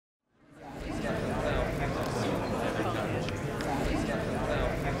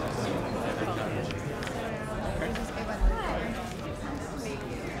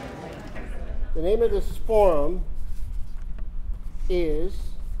The name of this forum is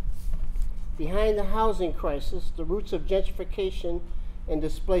Behind the Housing Crisis, the Roots of Gentrification and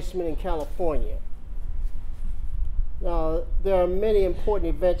Displacement in California. Now, there are many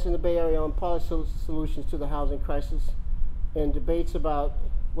important events in the Bay Area on policy solutions to the housing crisis and debates about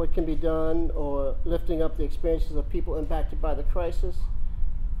what can be done or lifting up the experiences of people impacted by the crisis.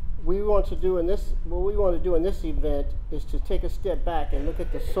 What we want to do in this event is to take a step back and look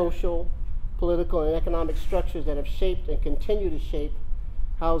at the social, political, and economic structures that have shaped and continue to shape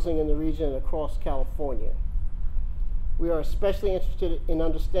housing in the region and across California. We are especially interested in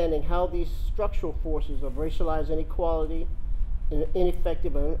understanding how these structural forces of racialized inequality,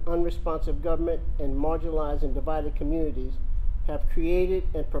 ineffective and unresponsive government, and marginalized and divided communities have created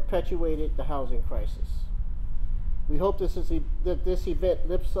and perpetuated the housing crisis. We hope that this event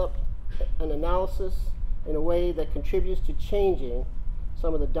lifts up an analysis in a way that contributes to changing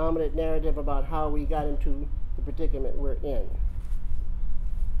some of the dominant narrative about how we got into the predicament we're in.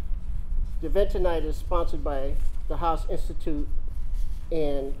 The event tonight is sponsored by the Haas Institute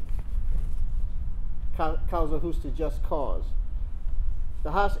and Chancellor Just Cause.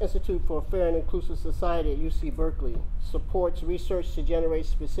 The Haas Institute for a Fair and Inclusive Society at UC Berkeley supports research to generate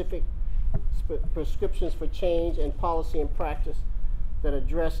specific prescriptions for change and policy and practice that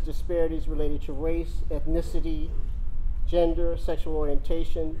address disparities related to race, ethnicity, gender, sexual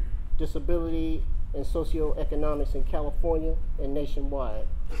orientation, disability, and socioeconomics in California and nationwide.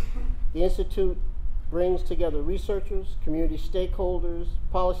 The Institute brings together researchers, community stakeholders,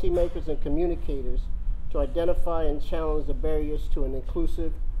 policymakers, and communicators to identify and challenge the barriers to an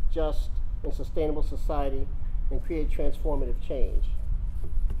inclusive, just, and sustainable society and create transformative change.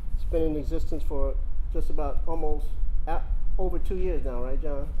 It's been in existence for just about almost over 2 years now, right,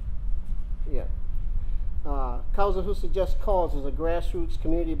 John? Yeah. Causa Justa Just Cause is a grassroots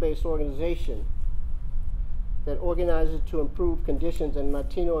community-based organization that organizes to improve conditions in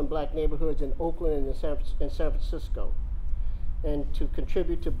Latino and Black neighborhoods in Oakland and in San Francisco, and to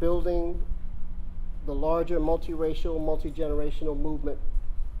contribute to building the larger multiracial, multi-generational movement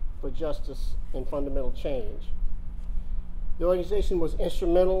for justice and fundamental change. The organization was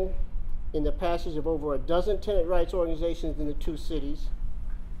instrumental in the passage of over a dozen tenant rights organizations in the 2 cities,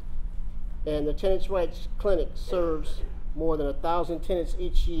 and the Tenants' Rights Clinic serves more than 1,000 tenants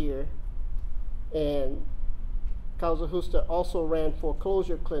each year, and Causa Justa also ran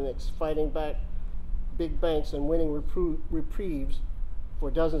foreclosure clinics fighting back big banks and winning reprieves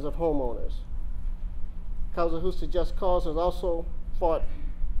for dozens of homeowners. Causa Justa Just Cause has also fought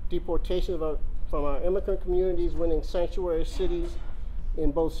deportation from our immigrant communities, winning sanctuary cities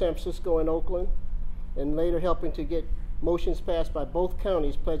in both San Francisco and Oakland, and later helping to get motions passed by both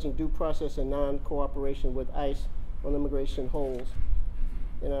counties pledging due process and non-cooperation with ICE on immigration holds.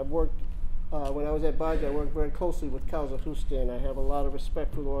 And I've worked, when I was at Barge, I worked very closely with Causa Justa, and I have a lot of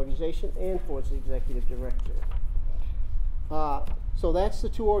respect for the organization and for its executive director. So that's the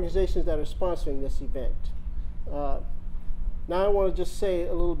 2 organizations that are sponsoring this event. Now I want to just say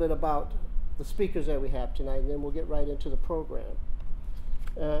a little bit about the speakers that we have tonight, and then we'll get right into the program.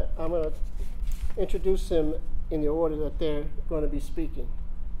 I'm going to introduce them in the order that they're going to be speaking.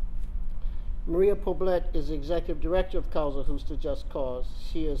 Maria Poblet is the executive director of Causa Justa Just Cause.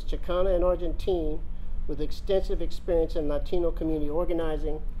 She is Chicana and Argentine with extensive experience in Latino community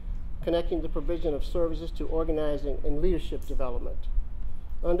organizing, connecting the provision of services to organizing and leadership development.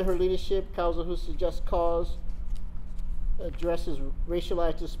 Under her leadership, Causa Justa Just Cause addresses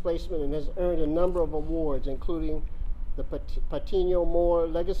racialized displacement and has earned a number of awards, including the Patino Moore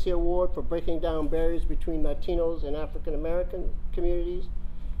Legacy Award for breaking down barriers between Latinos and African American communities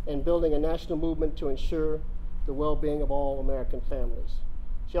and building a national movement to ensure the well-being of all American families.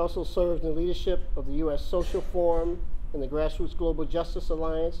 She also serves in the leadership of the U.S. Social Forum and the Grassroots Global Justice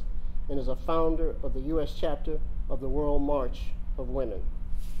Alliance, and is a founder of the U.S. chapter of the World March of Women.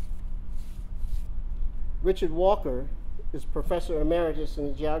 Richard Walker is Professor Emeritus in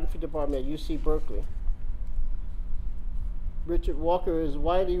the Geography Department at UC Berkeley. Richard Walker is a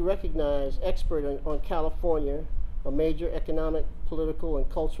widely recognized expert on California, a major economic, political, and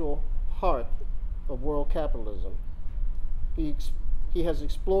cultural hearth of world capitalism. He has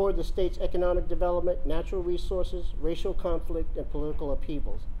explored the state's economic development, natural resources, racial conflict, and political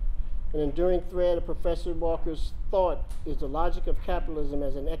upheavals. An enduring thread of Professor Walker's thought is the logic of capitalism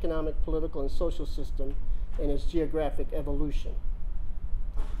as an economic, political, and social system and its geographic evolution.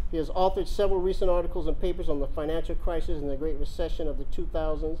 He has authored several recent articles and papers on the financial crisis and the Great Recession of the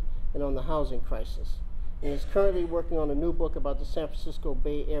 2000s and on the housing crisis. And is currently working on a new book about the San Francisco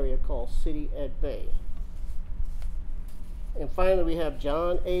Bay Area called City at Bay. And finally, we have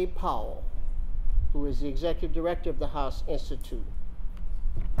John A. Powell. who is the executive director of the Haas Institute.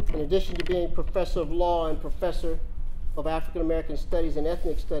 In addition to being professor of law and professor of African American Studies and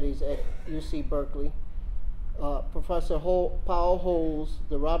Ethnic Studies at UC Berkeley, Professor Powell holds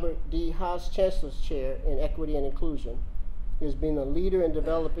the Robert D. Haas Chancellor's Chair in Equity and Inclusion. He has been a leader in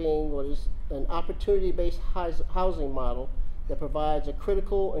developing what is an opportunity-based housing model that provides a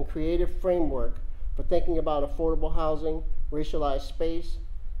critical and creative framework for thinking about affordable housing, racialized space,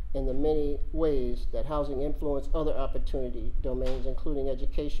 and the many ways that housing influence other opportunity domains, including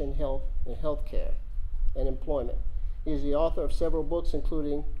education, health, and healthcare, and employment. He is the author of several books,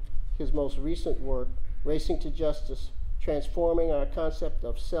 including his most recent work, Racing to Justice, Transforming Our Concept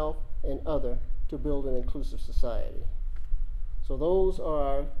of Self and Other to Build an Inclusive Society. So those are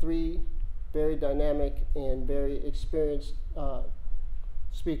our three very dynamic and very experienced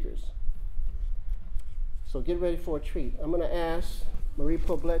speakers. So get ready for a treat. I'm going to ask Marie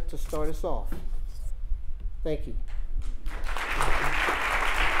Poblete to start us off. Thank you.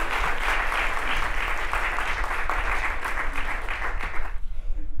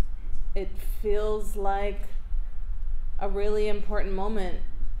 It feels like a really important moment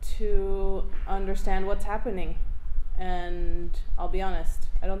to understand what's happening. And I'll be honest,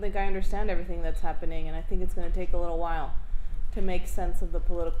 I don't think I understand everything that's happening, and I think it's going to take a little while to make sense of the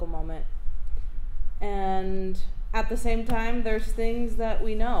political moment. And at the same time, there's things that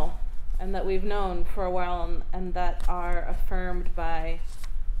we know and that we've known for a while and that are affirmed by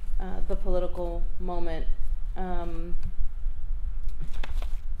the political moment.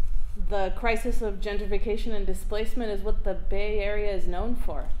 The crisis of gentrification and displacement is what the Bay Area is known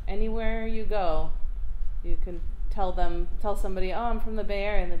for. Anywhere you go, you can tell somebody, oh, I'm from the Bay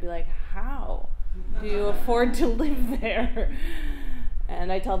Area, and they'll be like, how do you afford to live there?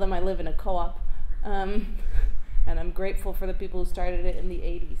 And I tell them I live in a co-op. And I'm grateful for the people who started it in the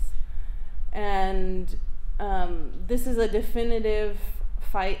 80s. And this is a definitive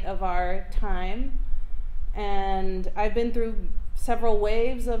fight of our time. And I've been through several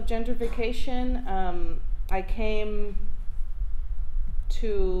waves of gentrification. I came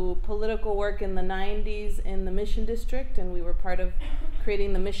to political work in the 90s in the Mission District, and we were part of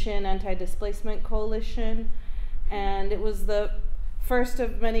creating the Mission Anti-Displacement Coalition. And it was the first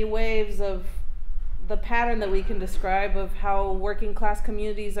of many waves of the pattern that we can describe of how working class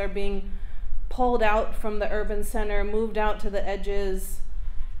communities are being pulled out from the urban center, moved out to the edges,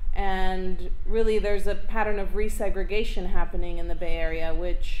 and really there's a pattern of resegregation happening in the Bay Area,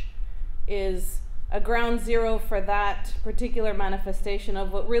 which is a ground zero for that particular manifestation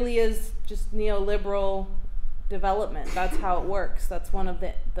of what really is just neoliberal development. That's how it works. That's one of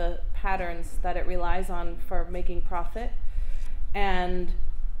the patterns that it relies on for making profit. And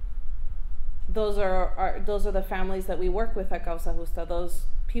those are the families that we work with at Causa Justa, those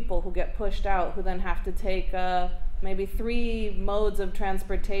people who get pushed out, who then have to take maybe 3 modes of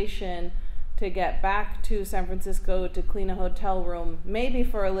transportation to get back to San Francisco to clean a hotel room, maybe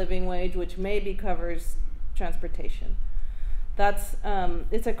for a living wage, which maybe covers transportation. That's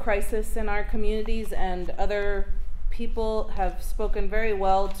it's a crisis in our communities, and other people have spoken very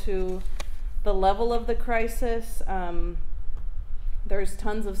well to the level of the crisis. There's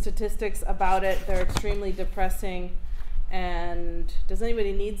tons of statistics about it. They're extremely depressing. And does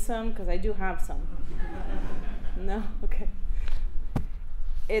anybody need some? Because I do have some. No? Okay.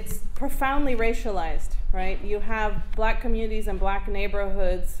 It's profoundly racialized, right? You have black communities and black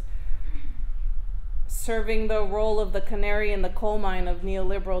neighborhoods serving the role of the canary in the coal mine of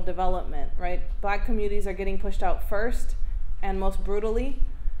neoliberal development, right? Black communities are getting pushed out first and most brutally.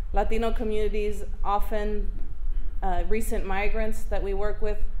 Latino communities, often recent migrants that we work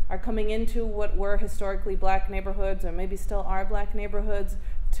with, are coming into what were historically black neighborhoods, or maybe still are black neighborhoods,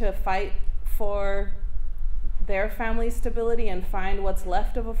 to fight for their family stability and find what's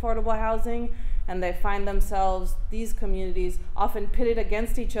left of affordable housing. And they find themselves, these communities, often pitted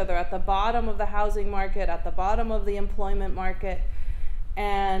against each other at the bottom of the housing market, at the bottom of the employment market.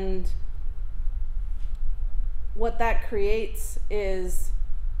 And what that creates is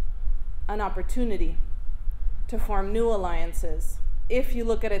an opportunity to form new alliances. If you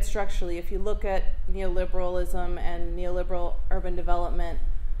look at it structurally, if you look at neoliberalism and neoliberal urban development,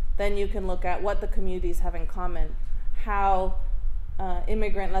 then you can look at what the communities have in common, how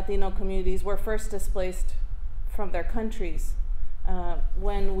immigrant Latino communities were first displaced from their countries.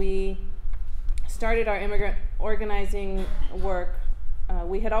 When we started our immigrant organizing work,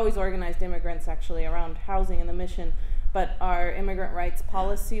 we had always organized immigrants actually around housing in the Mission, but our immigrant rights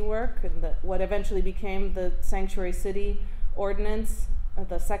policy work, and what eventually became the Sanctuary City Ordinance,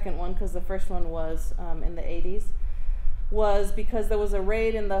 the second one, because the first one was in the 80s, was because there was a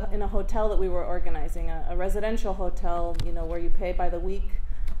raid in a hotel that we were organizing, a residential hotel, you know, where you pay by the week,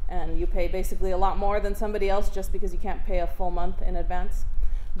 and you pay basically a lot more than somebody else just because you can't pay a full month in advance.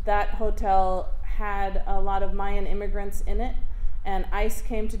 That hotel had a lot of Mayan immigrants in it, and ICE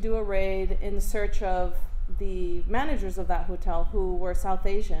came to do a raid in search of the managers of that hotel, who were South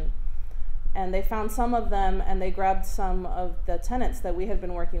Asian. And they found some of them, and they grabbed some of the tenants that we had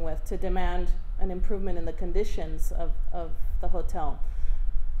been working with to demand an improvement in the conditions of the hotel.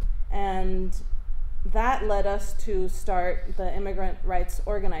 And that led us to start the immigrant rights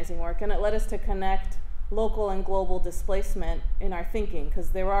organizing work, and it led us to connect local and global displacement in our thinking, because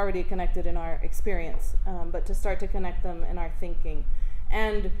they were already connected in our experience, but to start to connect them in our thinking.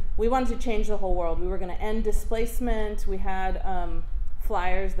 And we wanted to change the whole world. We were going to end displacement. We had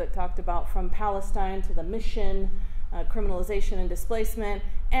flyers that talked about from Palestine to the mission, criminalization and displacement.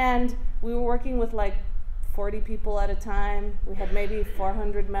 And we were working with like 40 people at a time. We had maybe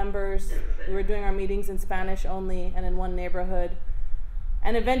 400 members. We were doing our meetings in Spanish only and in one neighborhood.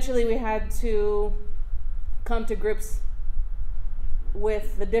 And eventually we had to come to grips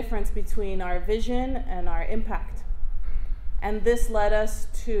with the difference between our vision and our impact. And this led us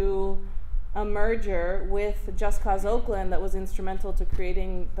to a merger with Just Cause Oakland that was instrumental to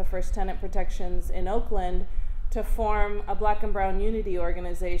creating the first tenant protections in Oakland, to form a Black and Brown unity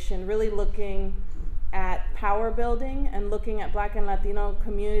organization, really looking at power building and looking at Black and Latino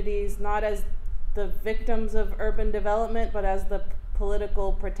communities not as the victims of urban development, but as the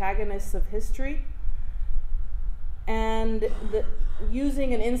political protagonists of history. And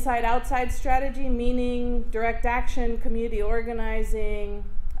using an inside-outside strategy, meaning direct action, community organizing,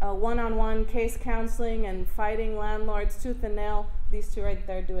 one-on-one case counseling, and fighting landlords tooth and nail. These two right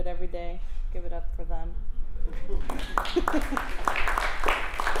there do it every day. Give it up for them.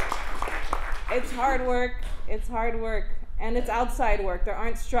 It's hard work. It's hard work. And it's outside work. There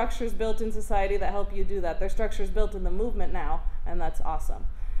aren't structures built in society that help you do that. There's structures built in the movement now, and that's awesome.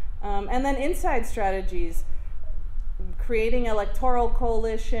 And then inside strategies, creating electoral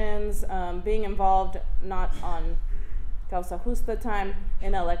coalitions, being involved not on Causa Justa time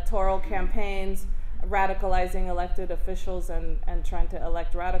in electoral campaigns, radicalizing elected officials and trying to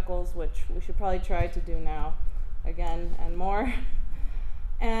elect radicals, which we should probably try to do now again and more.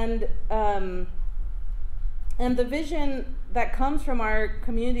 And the vision that comes from our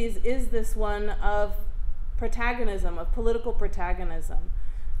communities is this one of protagonism, of political protagonism,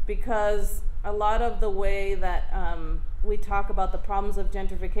 because a lot of the way that we talk about the problems of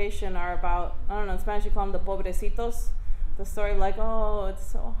gentrification are about, I don't know, in Spanish you call them the pobrecitos, the story of like, oh, it's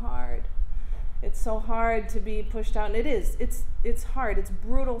so hard. It's so hard to be pushed out. And it is. It's hard. It's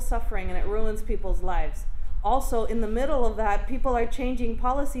brutal suffering, and it ruins people's lives. Also, in the middle of that, people are changing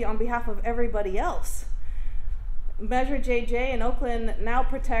policy on behalf of everybody else. Measure JJ in Oakland now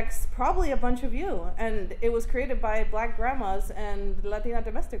protects probably a bunch of you, and it was created by Black grandmas and Latina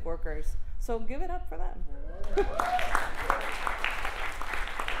domestic workers. So give it up for them.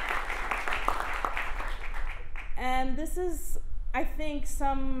 And this is, I think,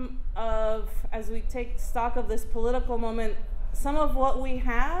 some of, as we take stock of this political moment, some of what we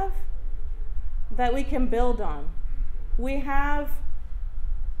have that we can build on. We have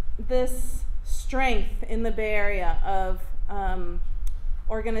this strength in the Bay Area of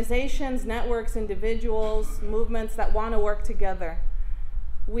organizations, networks, individuals, movements that want to work together.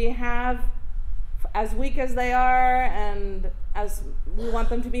 We have, as weak as they are, and as we want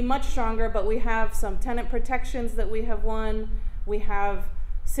them to be much stronger, but we have some tenant protections that we have won. We have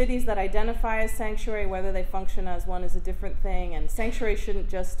cities that identify as sanctuary, whether they function as one is a different thing, and sanctuary shouldn't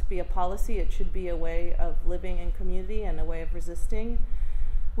just be a policy, it should be a way of living in community and a way of resisting.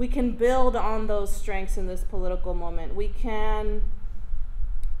 We can build on those strengths in this political moment. We can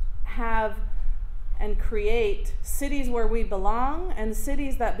have and create cities where we belong and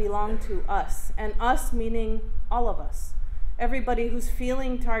cities that belong to us, and us meaning all of us. Everybody who's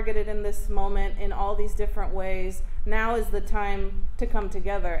feeling targeted in this moment in all these different ways, now is the time to come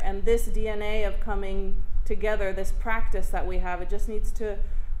together. And this DNA of coming together, this practice that we have, it just needs to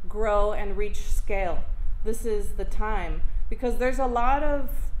grow and reach scale. This is the time, because there's a lot of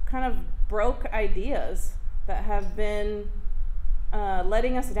kind of broke ideas that have been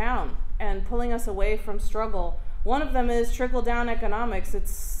letting us down and pulling us away from struggle. One of them is trickle-down economics.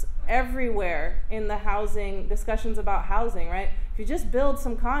 It's everywhere in the housing, discussions about housing, right? If you just build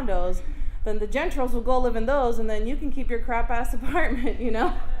some condos, then the gentrals will go live in those, and then you can keep your crap-ass apartment, you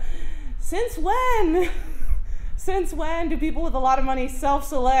know? Since when? Since when do people with a lot of money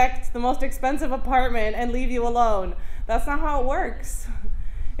self-select the most expensive apartment and leave you alone? That's not how it works.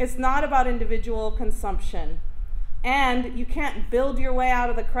 It's not about individual consumption. And you can't build your way out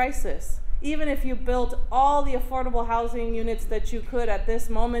of the crisis. Even if you built all the affordable housing units that you could at this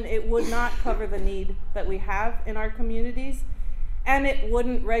moment, it would not cover the need that we have in our communities. And it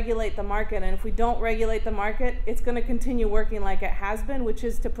wouldn't regulate the market. And if we don't regulate the market, it's going to continue working like it has been, which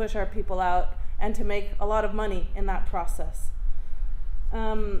is to push our people out and to make a lot of money in that process.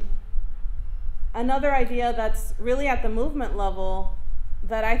 Another idea that's really at the movement level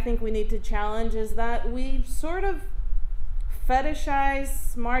that I think we need to challenge is that we sort of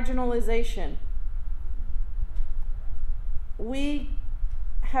fetishize marginalization. We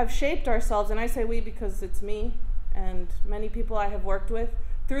have shaped ourselves, and I say we because it's me and many people I have worked with,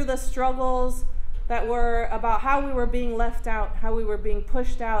 through the struggles that were about how we were being left out, how we were being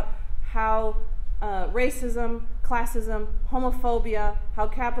pushed out, how racism, classism, homophobia, how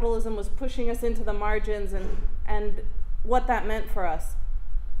capitalism was pushing us into the margins, and what that meant for us.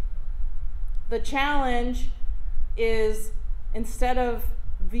 The challenge is, instead of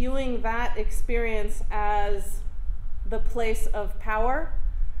viewing that experience as the place of power,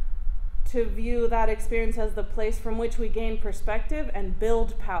 to view that experience as the place from which we gain perspective and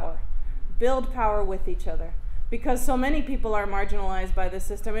build power with each other. Because so many people are marginalized by this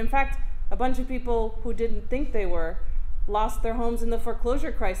system. In fact, a bunch of people who didn't think they were lost their homes in the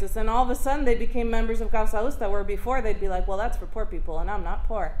foreclosure crisis, and all of a sudden they became members of Causa Justa, where before they'd be like, well, that's for poor people, and I'm not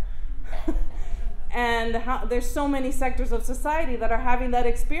poor. And there's so many sectors of society that are having that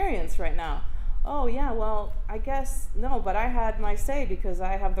experience right now. Oh yeah, well, I guess, no, but I had my say because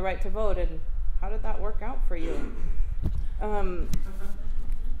I have the right to vote, and how did that work out for you?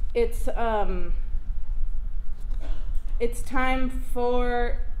 It's time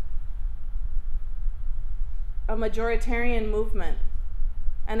for a majoritarian movement,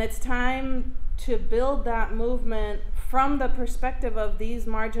 and it's time to build that movement from the perspective of these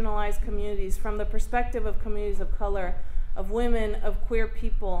marginalized communities, from the perspective of communities of color, of women, of queer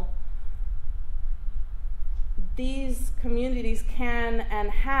people. These communities can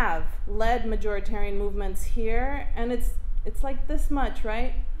and have led majoritarian movements here, and it's like this much,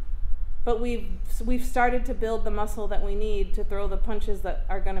 right? But we've started to build the muscle that we need to throw the punches that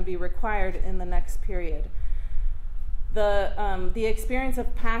are going to be required in the next period. The experience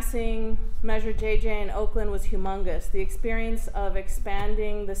of passing Measure JJ in Oakland was humongous. The experience of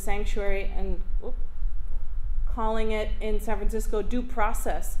expanding the sanctuary and calling it in San Francisco due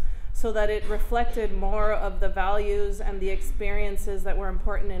process, so that it reflected more of the values and the experiences that were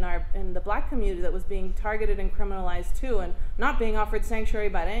important in the Black community that was being targeted and criminalized too, and not being offered sanctuary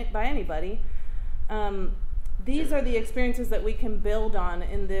by anybody. These are the experiences that we can build on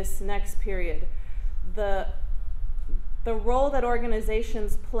in this next period. The role that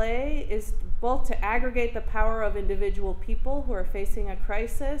organizations play is both to aggregate the power of individual people who are facing a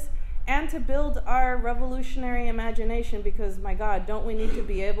crisis and to build our revolutionary imagination, because, my God, don't we need to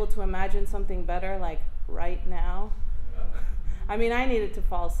be able to imagine something better, like, right now? I mean, I needed to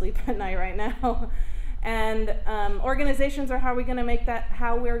fall asleep at night right now. And organizations are how we're going to make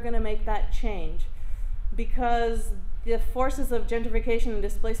that change, because the forces of gentrification and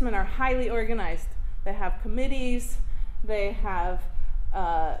displacement are highly organized. They have committees, they have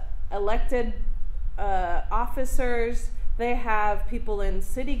elected officers, they have people in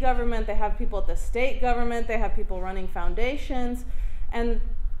city government, they have people at the state government, they have people running foundations. And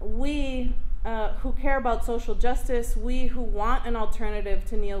we who care about social justice, we who want an alternative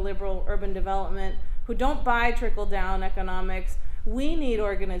to neoliberal urban development, who don't buy trickle-down economics, we need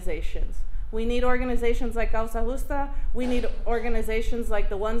organizations. We need organizations like Causa Justa. We need organizations like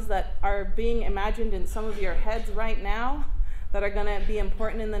the ones that are being imagined in some of your heads right now that are going to be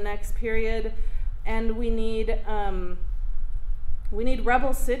important in the next period. And we need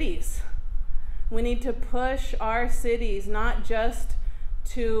rebel cities. We need to push our cities not just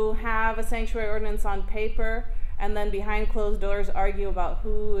to have a sanctuary ordinance on paper and then behind closed doors argue about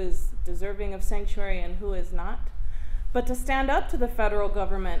who is deserving of sanctuary and who is not, but to stand up to the federal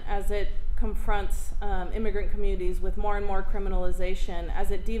government as it confronts immigrant communities with more and more criminalization,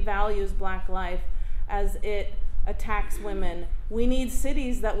 as it devalues Black life, as it attacks women. We need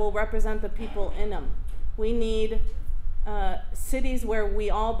cities that will represent the people in them. We need cities where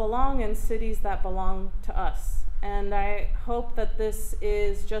we all belong and cities that belong to us. And I hope that this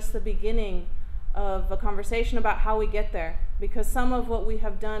is just the beginning of a conversation about how we get there, because some of what we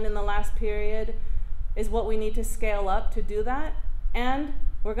have done in the last period is what we need to scale up to do that. And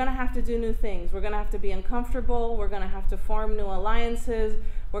we're going to have to do new things. We're going to have to be uncomfortable. We're going to have to form new alliances.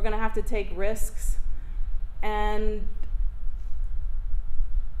 We're going to have to take risks. And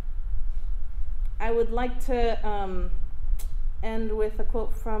I would like to end with a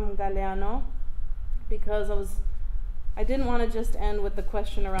quote from Galeano, because I was I didn't want to just end with the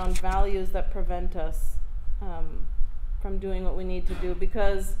question around values that prevent us from doing what we need to do,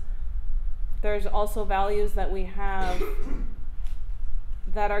 because there's also values that we have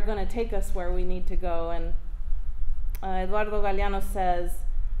that are going to take us where we need to go. And Eduardo Galeano says,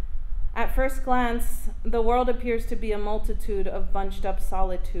 at first glance, the world appears to be a multitude of bunched up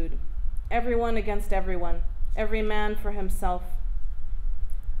solitude, everyone against everyone, every man for himself.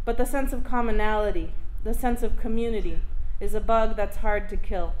 But the sense of commonality, the sense of community, is a bug that's hard to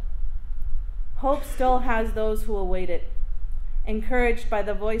kill. Hope still has those who await it, encouraged by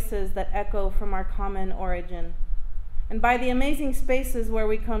the voices that echo from our common origin, and by the amazing spaces where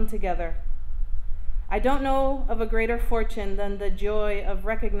we come together. I don't know of a greater fortune than the joy of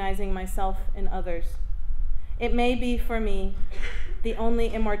recognizing myself in others. It may be, for me, the only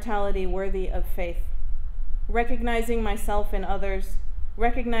immortality worthy of faith. Recognizing myself in others,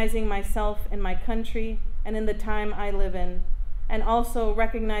 recognizing myself in my country and in the time I live in, and also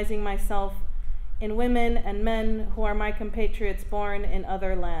recognizing myself in women and men who are my compatriots born in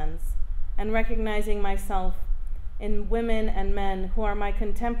other lands, and recognizing myself in women and men who are my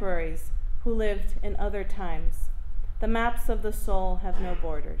contemporaries who lived in other times. The maps of the soul have no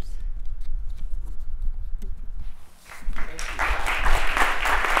borders.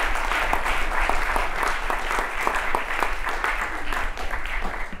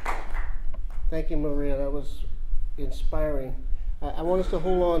 Thank you, Maria. That was inspiring. I want us to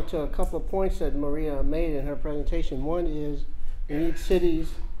hold on to a couple of points that Maria made in her presentation. One is we need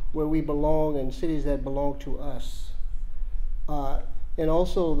cities where we belong and cities that belong to us. And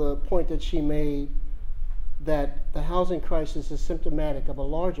also the point that she made that the housing crisis is symptomatic of a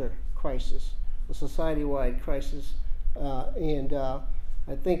larger crisis, a society-wide crisis.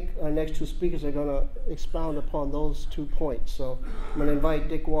 I think our next two speakers are going to expound upon those 2 points. So I'm going to invite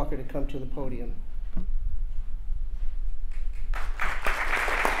Dick Walker to come to the podium.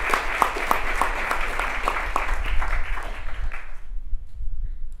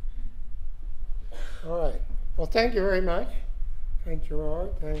 All right. Well, thank you very much. Thanks,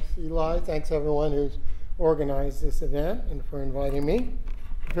 Gerard. Thanks, Eli. Thanks, everyone who's organized this event and for inviting me.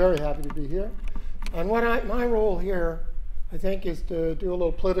 Very happy to be here. And my role here, I think, is to do a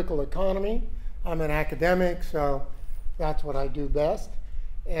little political economy. I'm an academic, so that's what I do best.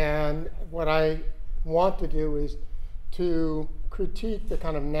 And what I want to do is to critique the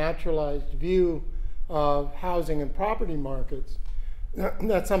kind of naturalized view of housing and property markets,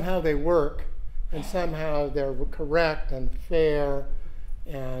 that somehow they work and somehow they're correct and fair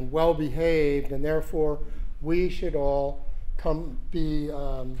and well behaved, and therefore we should all be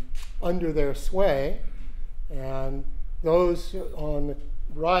under their sway. And those on the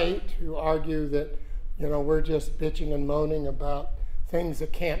right who argue that, we're just bitching and moaning about things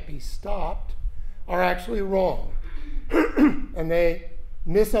that can't be stopped are actually wrong. And they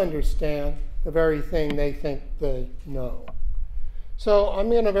misunderstand the very thing they think they know. So I'm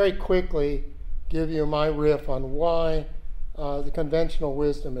going to very quickly give you my riff on why the conventional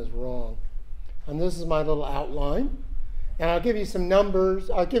wisdom is wrong. And this is my little outline. And I'll give you some numbers.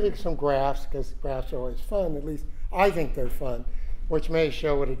 I'll give you some graphs, because graphs are always fun. At least I think they're fun, which may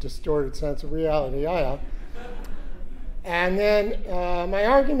show what a distorted sense of reality I have. And then my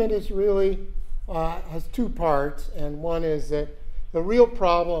argument is really has 2 parts. And one is that the real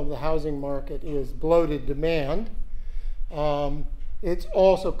problem of the housing market is bloated demand. It's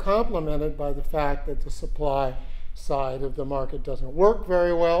also complemented by the fact that the supply side of the market doesn't work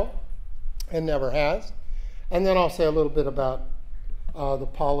very well and never has. And then I'll say a little bit about the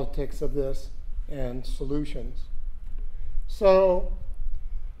politics of this and solutions. So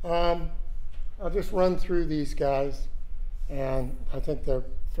I'll just run through these guys, and I think they're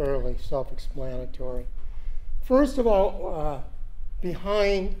fairly self-explanatory. First of all,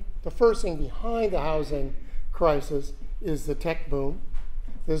 the first thing behind the housing crisis is the tech boom.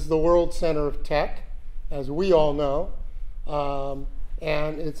 This is the world center of tech, as we all know,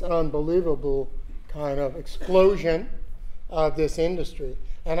 and it's an unbelievable kind of explosion of this industry.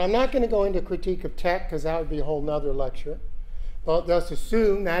 And I'm not going to go into critique of tech, because that would be a whole nother lecture, but let's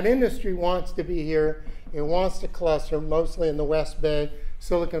assume that industry wants to be here. It wants to cluster mostly in the West Bay,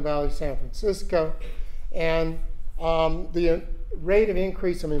 Silicon Valley, San Francisco, and the rate of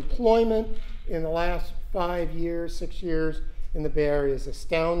increase of employment in the last 5 years, 6 years in the Bay Area is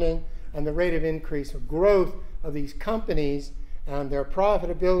astounding, and the rate of increase of growth of these companies and their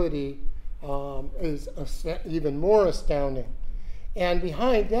profitability is even more astounding. And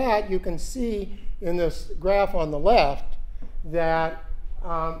behind that, you can see in this graph on the left that,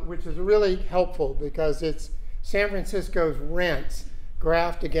 which is really helpful because it's San Francisco's rents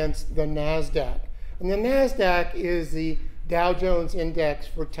graphed against the NASDAQ. And the NASDAQ is the Dow Jones Index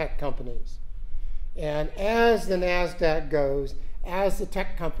for tech companies. And as the NASDAQ goes, as the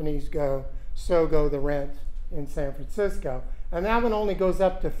tech companies go, so go the rents in San Francisco. And that one only goes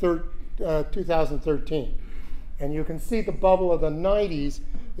up to 2013. And you can see the bubble of the 90s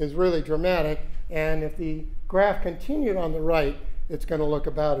is really dramatic. And if the graph continued on the right, it's going to look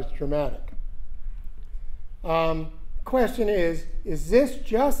about as dramatic. Question is this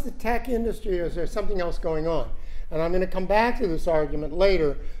just the tech industry, or is there something else going on? And I'm going to come back to this argument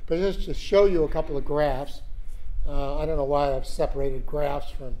later, but just to show you a couple of graphs. I don't know why I've separated graphs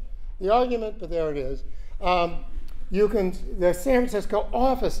from the argument, but there it is. The San Francisco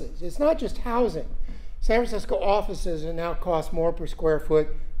offices, it's not just housing. San Francisco offices now cost more per square foot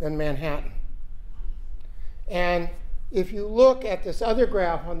than Manhattan. And if you look at this other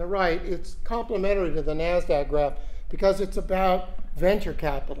graph on the right, it's complementary to the NASDAQ graph because it's about venture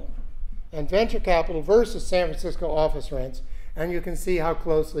capital. And venture capital versus San Francisco office rents, and you can see how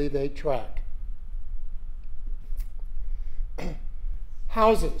closely they track.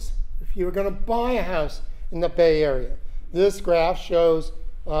 Houses. If you were going to buy a house in the Bay Area, this graph shows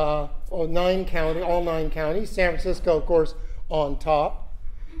all 9 counties. San Francisco, of course, on top.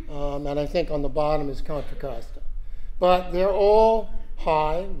 And I think on the bottom is Contra Costa. But they're all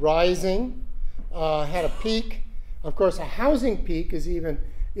high, rising, had a peak. Of course, a housing peak is even,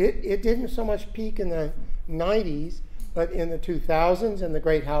 it didn't so much peak in the 90s, but in the 2000s in the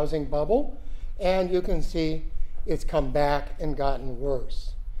great housing bubble. And you can see it's come back and gotten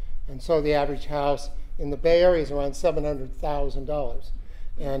worse. And so the average house in the Bay Area is around $700,000.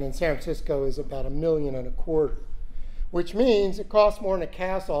 And in San Francisco is about $1.25 million, which means it costs more than a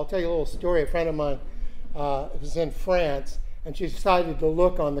castle. I'll tell you a little story. A friend of mine was in France, and she decided to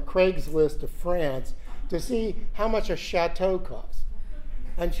look on the Craigslist of France to see how much a chateau cost.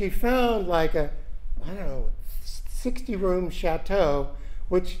 And she found like a, 60-room chateau,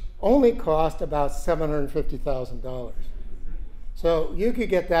 which only cost about $750,000. So you could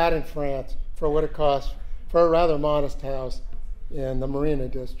get that in France for what it costs for a rather modest house in the Marina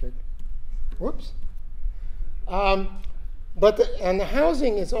District. Whoops. And the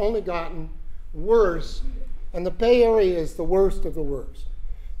housing has only gotten worse, and the Bay Area is the worst of the worst.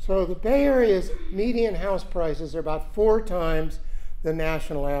 So the Bay Area's median house prices are about 4 times the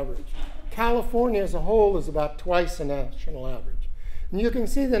national average. California as a whole is about twice the national average. And you can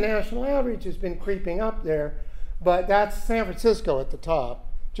see the national average has been creeping up there, but that's San Francisco at the top,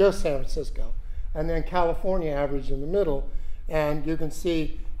 just San Francisco, and then California average in the middle. And you can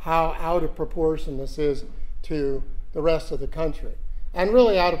see how out of proportion this is to the rest of the country, and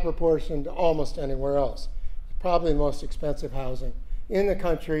really out of proportion to almost anywhere else. Probably the most expensive housing in the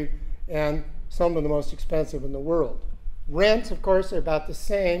country and some of the most expensive in the world. Rents, of course, are about the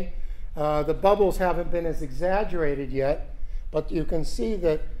same. The bubbles haven't been as exaggerated yet, but you can see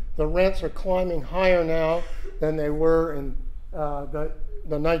that the rents are climbing higher now than they were in the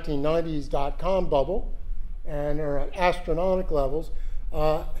 1990s dot-com bubble, and are at astronomical levels,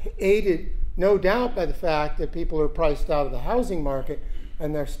 aided no doubt by the fact that people are priced out of the housing market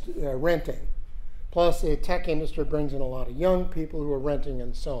and they're renting. Plus, the tech industry brings in a lot of young people who are renting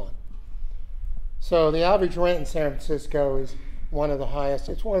and so on. So the average rent in San Francisco is one of the highest.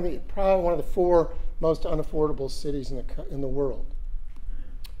 It's probably one of the 4 most unaffordable cities in the world.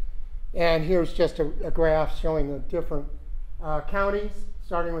 And here's just a graph showing the different counties,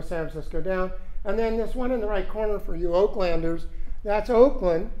 starting with San Francisco down. And then this one in the right corner for you Oaklanders, that's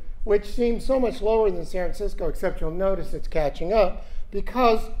Oakland, which seems so much lower than San Francisco, except you'll notice it's catching up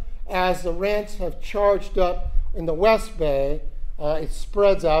because as the rents have charged up in the West Bay, it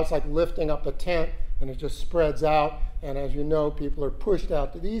spreads out. It's like lifting up a tent, and it just spreads out. And as you know, people are pushed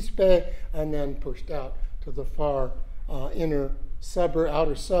out to the East Bay and then pushed out to the far outer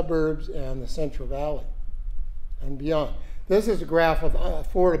suburbs and the Central Valley and beyond. This is a graph of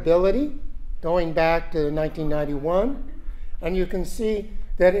affordability going back to 1991. And you can see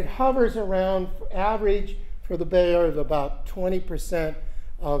that it hovers around average for the Bay Area of about 20%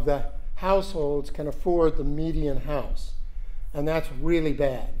 of the households can afford the median house. And that's really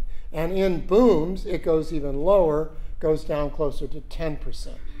bad. And in booms, it goes even lower, goes down closer to 10%.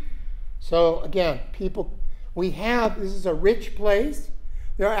 So again, this is a rich place.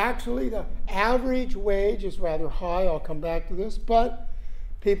 The average wage is rather high. I'll come back to this, but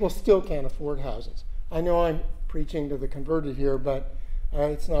people still can't afford houses. I know I'm preaching to the converted here, but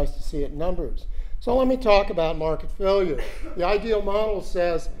it's nice to see it in numbers. So let me talk about market failure. The ideal model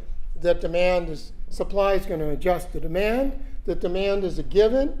says that supply is going to adjust to demand, that demand is a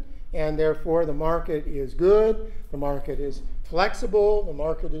given, and therefore the market is good, the market is flexible, the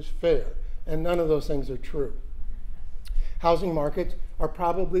market is fair. and none of those things are true. Housing markets are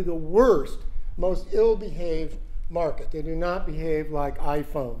probably the worst, most ill-behaved market. They do not behave like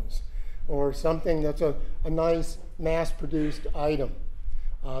iPhones or something that's a nice mass-produced item.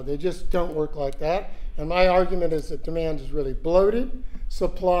 They just don't work like that. And my argument is that demand is really bloated.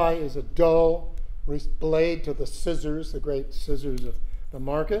 Supply is a dull blade to the scissors, the great scissors of the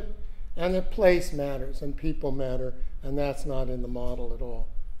market. And that place matters and people matter, and that's not in the model at all.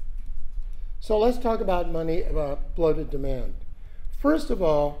 So let's talk about money, about bloated demand. First of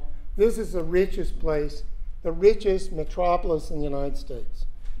all, this is the richest place, the richest metropolis in the United States,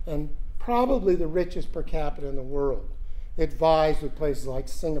 and probably the richest per capita in the world. It vies with places like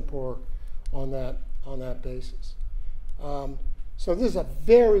Singapore on that basis. So this is a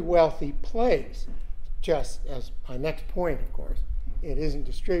very wealthy place, just as my next point, of course. It isn't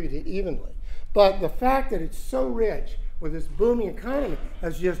distributed evenly. But the fact that it's so rich with this booming economy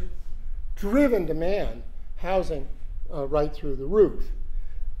has just driven demand, housing, right through the roof.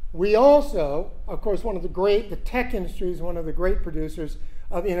 We also, of course, the tech industry is one of the great producers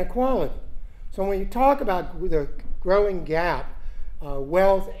of inequality. So when you talk about the growing gap,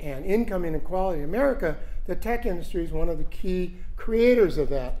 wealth and income inequality in America, the tech industry is one of the key creators of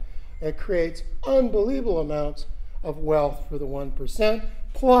that. It creates unbelievable amounts of wealth for the 1%,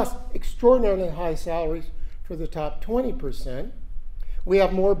 plus extraordinarily high salaries for the top 20%. We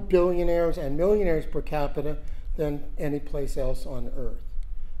have more billionaires and millionaires per capita than any place else on earth.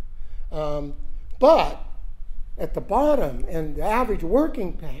 But at the bottom, and the average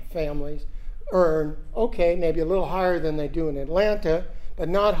working families earn, okay, maybe a little higher than they do in Atlanta, but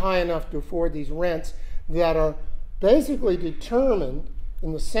not high enough to afford these rents that are basically determined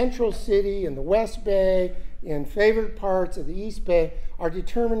in the central city, in the West Bay, in favored parts of the East Bay, are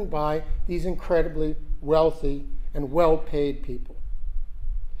determined by these incredibly wealthy and well-paid people.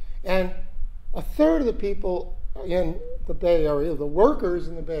 And a third of the people in the Bay Area, the workers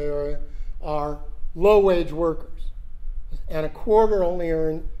in the Bay Area, are low-wage workers. And a quarter only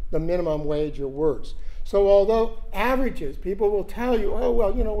earn the minimum wage or worse. So although averages, people will tell you, oh,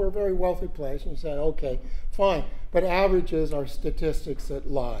 well, you know, we're a very wealthy place. And you say, okay, fine. But averages are statistics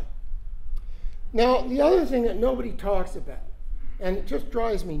that lie. Now, the other thing that nobody talks about, and it just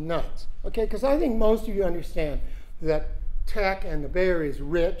drives me nuts, okay, because I think most of you understand that tech and the Bay Area is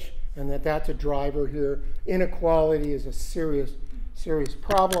rich and that that's a driver here. Inequality is a serious, serious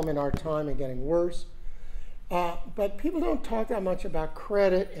problem in our time and getting worse. But people don't talk that much about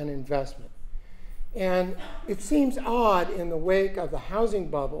credit and investment. And it seems odd in the wake of the housing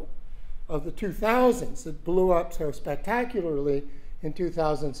bubble of the 2000s that blew up so spectacularly in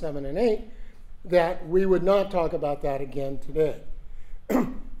 2007 and 8 that we would not talk about that again today.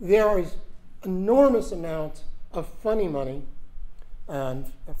 There is enormous amounts of funny money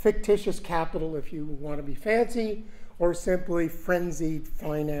and fictitious capital, if you want to be fancy, or simply frenzied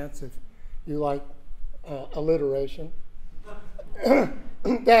finance, if you like alliteration,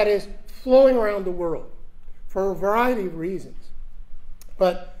 that is flowing around the world for a variety of reasons.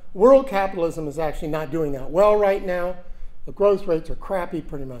 But world capitalism is actually not doing that well right now. The growth rates are crappy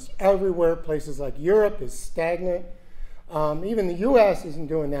pretty much everywhere. Places like Europe is stagnant. Even the US isn't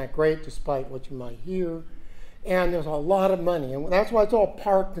doing that great, despite what you might hear. And there's a lot of money, and that's why it's all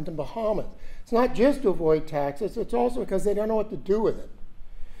parked in the Bahamas. It's not just to avoid taxes, it's also because they don't know what to do with it.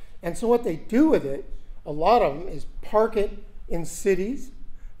 And so what they do with it, a lot of them, is park it in cities.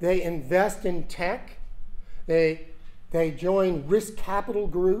 They invest in tech. They join risk capital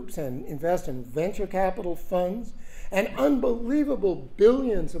groups and invest in venture capital funds. And unbelievable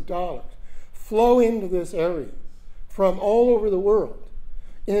billions of dollars flow into this area from all over the world,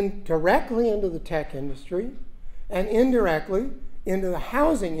 directly into the tech industry and indirectly into the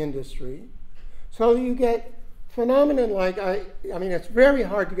housing industry. So you get phenomenon like, I mean, it's very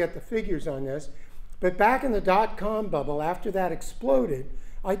hard to get the figures on this, but back in the dot-com bubble, after that exploded,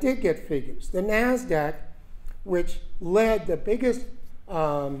 I did get figures. The NASDAQ, which led the biggest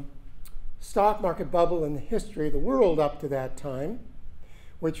stock market bubble in the history of the world up to that time,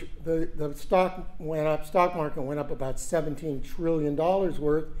 which the stock market went up about $17 trillion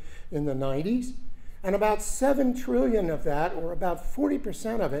worth in the 90s, and about $7 trillion of that, or about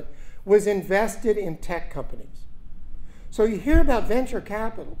 40% of it, was invested in tech companies. So you hear about venture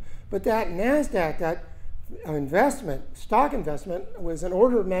capital, but that NASDAQ, that investment, stock investment, was an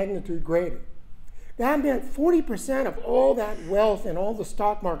order of magnitude greater. That meant 40% of all that wealth in all the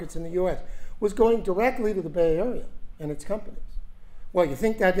stock markets in the US was going directly to the Bay Area and its companies. Well, you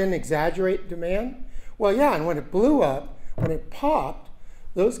think that didn't exaggerate demand? Well, yeah, and when it blew up, when it popped,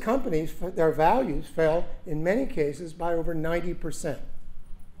 those companies, their values fell in many cases by over 90%.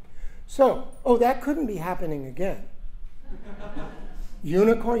 So, oh, that couldn't be happening again.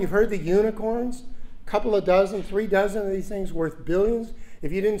 Unicorn, you've heard the unicorns? Couple of dozen, 3 dozen of these things worth billions.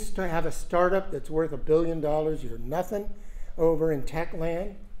 If you didn't have a startup that's worth $1 billion, you're nothing over in tech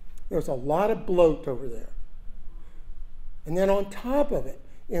land. There's a lot of bloat over there. And then on top of it,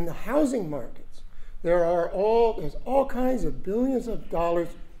 in the housing markets, there's all kinds of billions of dollars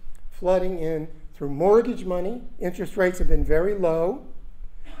flooding in through mortgage money. Interest rates have been very low.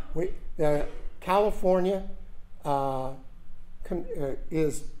 California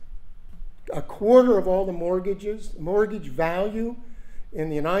is a quarter of all the mortgage value in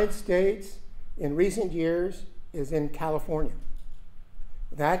the United States in recent years is in California.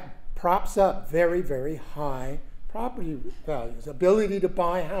 That props up very, very high property values, ability to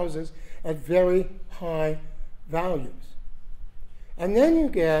buy houses at very high values. And then you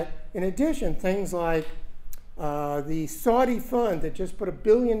get, in addition, things like the Saudi fund that just put $1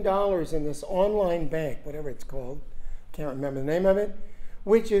 billion in this online bank, whatever it's called, can't remember the name of it,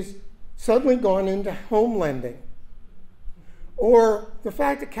 which is suddenly gone into home lending. Or the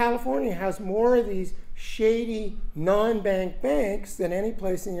fact that California has more of these shady non-bank banks than any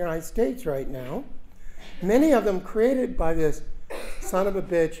place in the United States right now. Many of them created by this son of a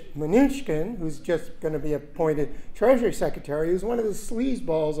bitch, Mnuchin, who's just going to be appointed Treasury Secretary, who's one of the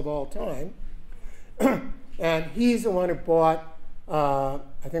sleazeballs of all time. And he's the one who bought, I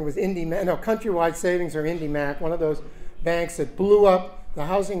think it was Countrywide Savings or IndyMac, one of those banks that blew up the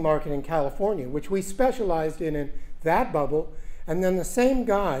housing market in California, which we specialized in that bubble. And then the same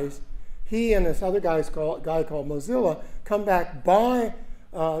guys, he and this other guy called Mozilla, come back,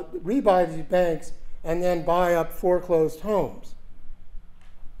 rebuy these banks, and then buy up foreclosed homes,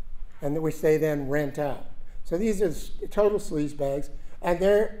 and which they then rent out. So these are total sleazebags, and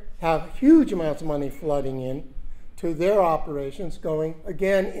they have huge amounts of money flooding in to their operations, going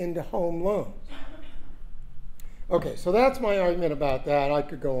again into home loans. Okay, so that's my argument about that. I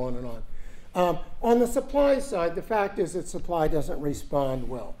could go on and on. On the supply side, the fact is that supply doesn't respond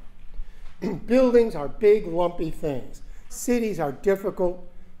well. Buildings are big, lumpy things. Cities are difficult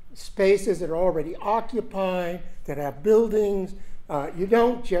spaces that are already occupied, that have buildings. You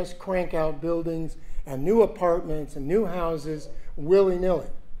don't just crank out buildings and new apartments and new houses willy-nilly.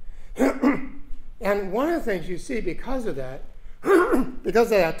 And one of the things you see because of that,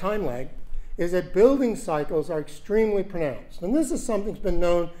 because of that time lag, is that building cycles are extremely pronounced. And this is something that's been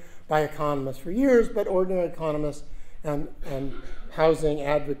known by economists for years, but ordinary economists and housing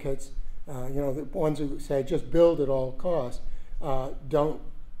advocates, the ones who say just build at all costs, don't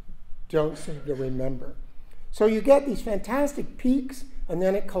seem to remember. So you get these fantastic peaks, and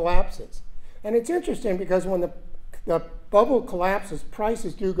then it collapses. And it's interesting because when the bubble collapses,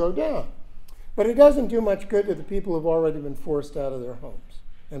 prices do go down. But it doesn't do much good to the people who've already been forced out of their homes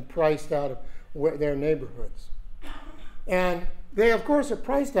and priced out of their neighborhoods. And they, of course, are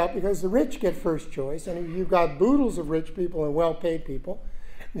priced out because the rich get first choice, and you've got boodles of rich people and well-paid people.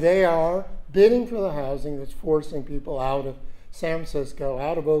 They are bidding for the housing that's forcing people out of San Francisco,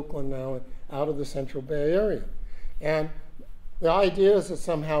 out of Oakland now, and out of the Central Bay Area. And the idea is that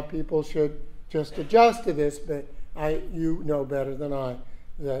somehow people should just adjust to this, but you know better than I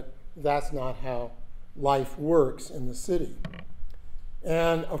that that's not how life works in the city.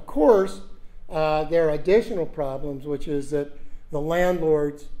 And of course, there are additional problems, which is that the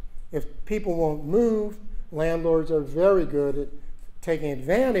landlords, if people won't move, landlords are very good at taking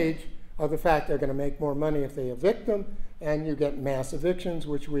advantage of the fact they're going to make more money if they evict them, and you get mass evictions,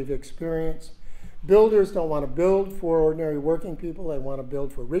 which we've experienced. Builders don't want to build for ordinary working people. They want to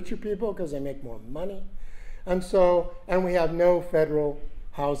build for richer people because they make more money. And we have no federal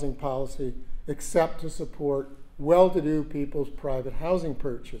housing policy except to support well-to-do people's private housing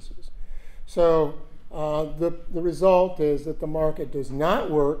purchases. So the result is that the market does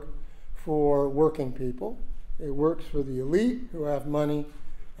not work for working people. It works for the elite who have money,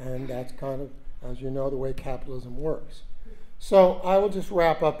 and that's kind of, as you know, the way capitalism works. So I will just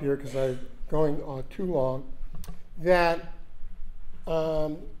wrap up here because I'm going too long, that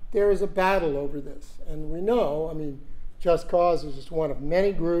there is a battle over this. And we know, Just Cause is just one of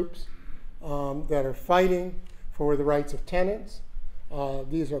many groups that are fighting for the rights of tenants.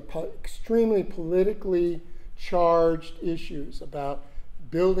 These are extremely politically charged issues about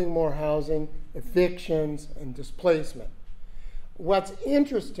building more housing, evictions, and displacement. What's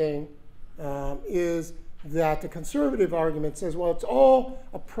interesting is that the conservative argument says, well, it's all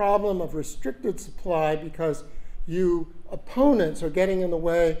a problem of restricted supply because you opponents are getting in the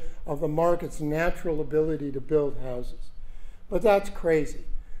way of the market's natural ability to build houses. But that's crazy,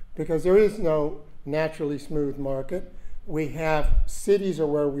 because there is no naturally smooth market. We have cities are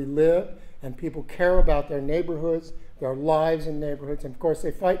where we live, and people care about their neighborhoods, their lives in neighborhoods, and of course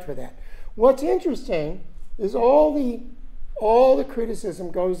they fight for that. What's interesting is all the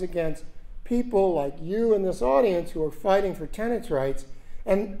criticism goes against people like you in this audience who are fighting for tenants' rights,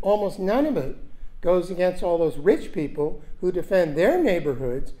 and almost none of it goes against all those rich people who defend their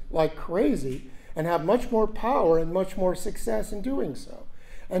neighborhoods like crazy and have much more power and much more success in doing so,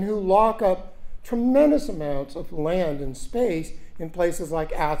 and who lock up tremendous amounts of land and space in places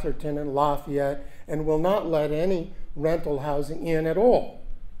like Atherton and Lafayette and will not let any rental housing in at all.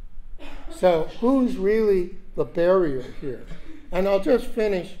 So who's really the barrier here? And I'll just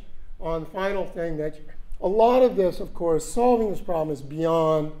finish on the final thing, that a lot of this, of course, solving this problem is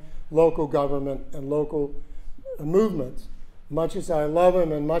beyond local government and local movements. Much as I love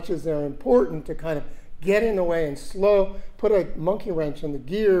them and much as they're important to kind of get in the way and put a monkey wrench in the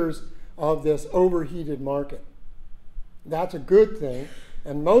gears of this overheated market. That's a good thing,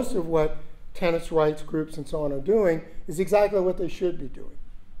 and most of what tenants' rights groups and so on are doing is exactly what they should be doing.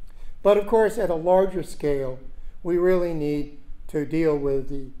 But of course, at a larger scale, we really need to deal with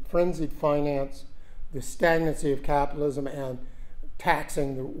the frenzied finance, the stagnancy of capitalism, and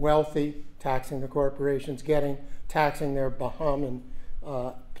taxing the wealthy, taxing the corporations, taxing their Bahamian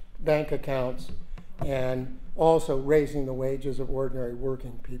bank accounts, and also raising the wages of ordinary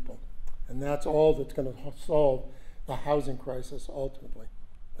working people. And that's all that's going to solve the housing crisis ultimately.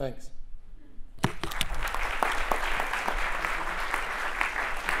 Thanks.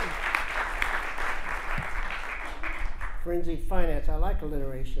 Frenzied finance, I like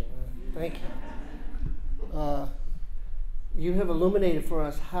alliteration. Thank you. You have illuminated for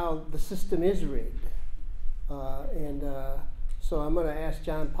us how the system is rigged. So I'm going to ask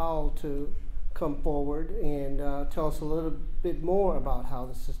John Powell to come forward and tell us a little bit more about how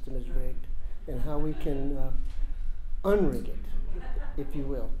the system is rigged and how we can unrig it, if you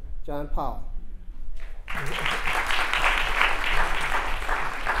will. John Powell.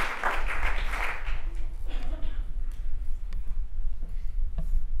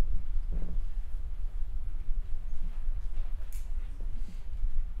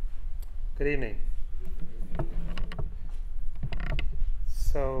 Good evening.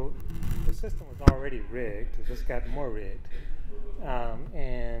 So the system was already rigged, it just got more rigged.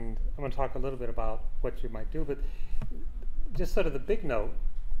 And I'm going to talk a little bit about what you might do, but just sort of the big note,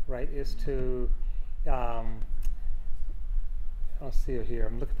 right, is to, I'll see her here,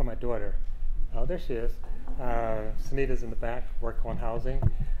 I'm looking for my daughter. Oh, there she is. Sunita's in the back, work on housing.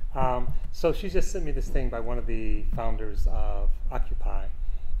 So she just sent me this thing by one of the founders of Occupy.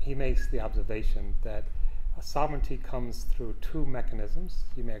 He makes the observation that sovereignty comes through two mechanisms.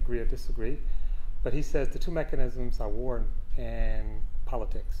 You may agree or disagree, but he says the two mechanisms are war and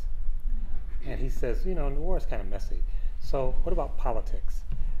politics. And he says, you know, the war is kind of messy. So what about politics?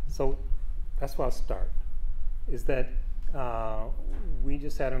 So that's where I'll start, is that we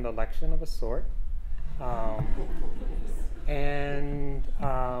just had an election of a sort. And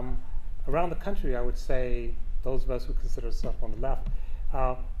around the country, I would say, those of us who consider ourselves on the left,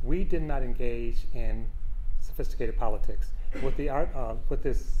 we did not engage in sophisticated politics. What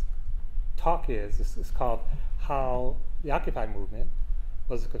this talk is called how the Occupy movement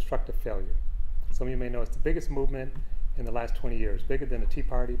was a constructive failure. Some of you may know it's the biggest movement in the last 20 years, bigger than the Tea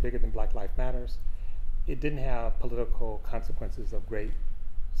Party, bigger than Black Lives Matters. It didn't have political consequences of great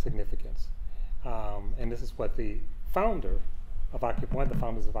significance. And this is what the founder of Occupy, one of the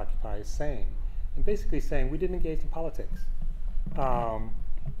founders of Occupy, is saying. And basically saying we didn't engage in politics.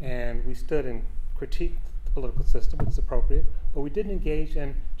 And we stood and critiqued the political system, which is appropriate, but we didn't engage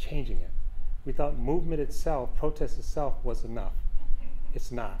in changing it. We thought movement itself, protest itself, was enough.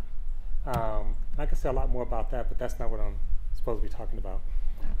 It's not. I can say a lot more about that, but that's not what I'm supposed to be talking about.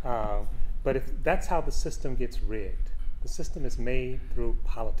 But if that's how the system gets rigged. The system is made through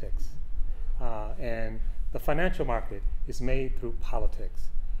politics. And the financial market is made through politics.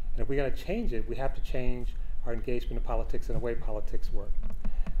 And if we're going to change it, we have to change our engagement in politics and the way politics work.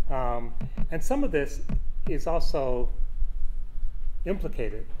 And some of this is also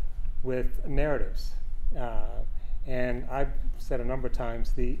implicated with narratives. And I've said a number of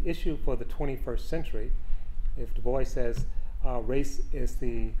times, the issue for the 21st century, if Du Bois says race is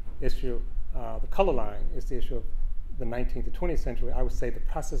the issue, the color line is the issue of the 19th to 20th century, I would say the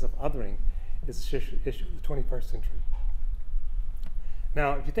process of othering is the issue of the 21st century.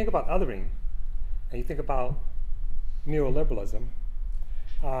 Now, if you think about othering, and you think about neoliberalism,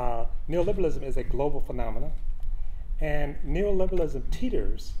 neoliberalism is a global phenomenon, and neoliberalism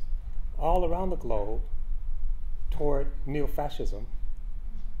teeters all around the globe toward neo-fascism,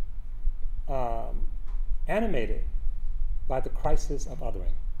 animated by the crisis of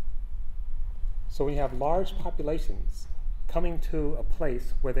othering. So we have large populations coming to a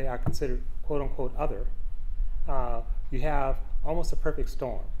place where they are considered quote unquote other. You have almost a perfect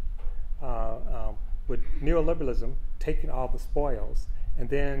storm with neoliberalism taking all the spoils, and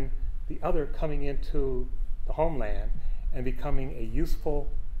then the other coming into the homeland and becoming a useful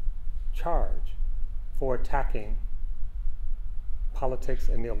charge for attacking politics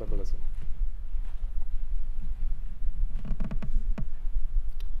and neoliberalism.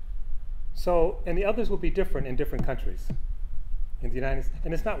 So, and the others will be different in different countries. In the United States,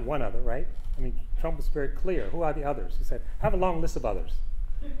 and it's not one other, right? I mean, Trump was very clear. Who are the others? He said, I have a long list of others.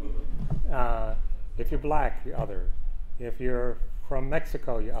 If you're black, you're other. If you're from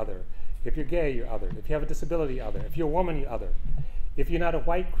Mexico, you're other. If you're gay, you're other. If you have a disability, you're other. If you're a woman, you're other. If you're not a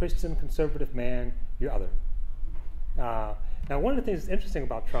white Christian conservative man, you're other. Now, one of the things that's interesting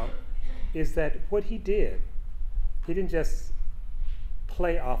about Trump is that what he did, he didn't just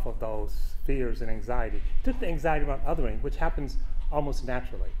play off of those fears and anxiety. He took the anxiety around othering, which happens almost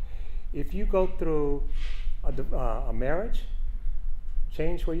naturally. If you go through a marriage,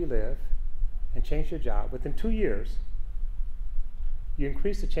 change where you live, and change your job, within 2 years, you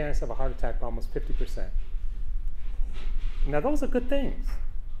increase the chance of a heart attack by almost 50%. Now, those are good things.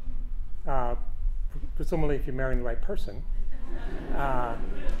 Presumably, if you're marrying the right person,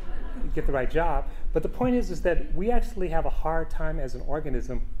 you get the right job. But the point is that we actually have a hard time as an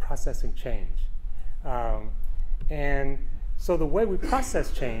organism processing change. And so the way we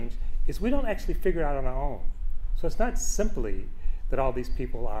process change is we don't actually figure it out on our own. So it's not simply that all these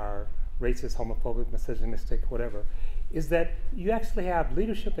people are racist, homophobic, misogynistic, whatever. Is that you actually have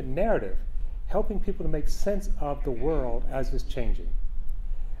leadership and narrative helping people to make sense of the world as it's changing.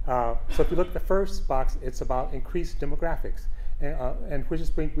 So if you look at the first box, it's about increased demographics, and which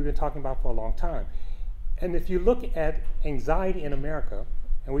is we've been talking about for a long time. And if you look at anxiety in America,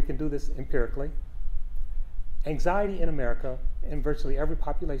 and we can do this empirically, anxiety in America in virtually every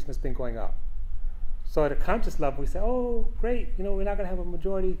population has been going up. So at a conscious level, we say, oh, great, you know, we're not going to have a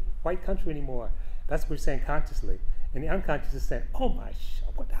majority white country anymore. That's what we're saying consciously. And the unconscious is saying, oh my,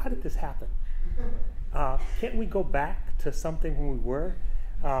 how did this happen? Can't we go back to something when we were?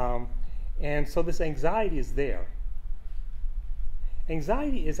 And so this anxiety is there.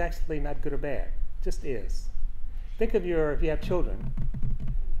 Anxiety is actually not good or bad, it just is. Think of if you have children,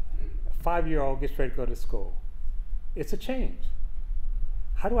 a 5-year-old gets ready to go to school. It's a change.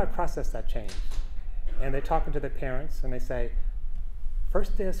 How do I process that change? And they're talking to their parents and they say,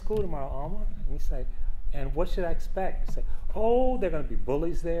 first day of school tomorrow, Alma. And you say, and what should I expect? You say, oh, there are going to be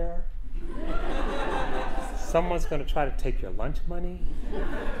bullies there. Someone's going to try to take your lunch money.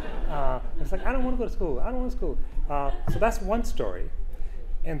 It's like, I don't want to go to school. I don't want to school. So that's one story.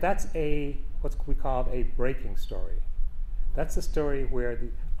 And that's what we call a breaking story. That's a story where the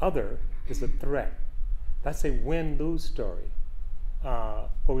other is a threat. That's a win-lose story, where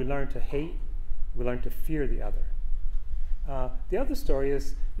we learn to hate, we learn to fear the other. The other story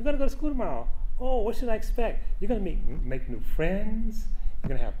is, you're going to go to school tomorrow. Oh, what should I expect? You're going to make new friends. You're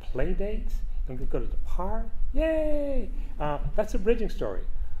going to have play dates. You're going to go to the park. Yay! That's a bridging story,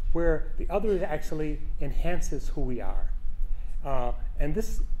 where the other actually enhances who we are. And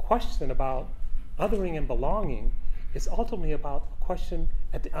this question about othering and belonging is ultimately about a question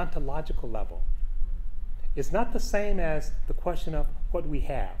at the ontological level. It's not the same as the question of what we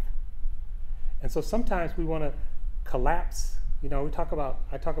have. And so sometimes we want to collapse. You know, I talk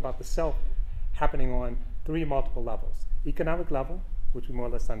about the self happening on 3 multiple levels. Economic level, which we more or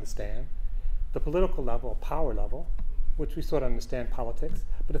less understand. The political level, power level, which we sort of understand politics.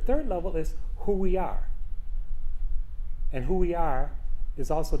 But the third level is who we are. And who we are is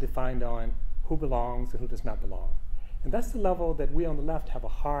also defined on who belongs and who does not belong. And that's the level that we on the left have a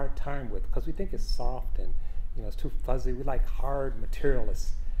hard time with, because we think it's soft and it's too fuzzy. We like hard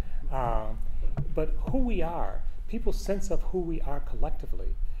materialists. But who we are, people's sense of who we are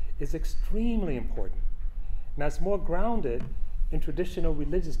collectively, is extremely important. Now, it's more grounded in traditional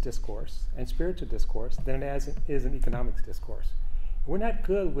religious discourse and spiritual discourse than it is in economics discourse. We're not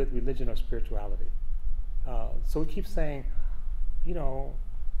good with religion or spirituality. So we keep saying,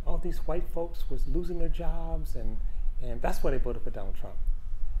 all these white folks was losing their jobs, and that's why they voted for Donald Trump.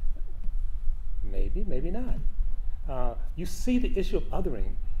 Maybe, maybe not. You see the issue of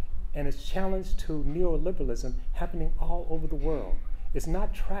othering and its challenge to neoliberalism happening all over the world. It's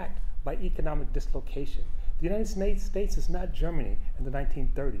not tracked by economic dislocation. The United States is not Germany in the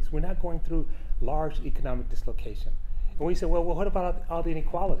 1930s. We're not going through large economic dislocation. And we say, well, what about all the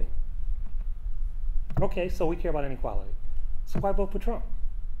inequality? Okay, so we care about inequality. So why vote for Trump?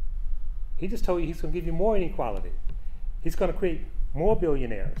 He just told you he's going to give you more inequality. He's going to create more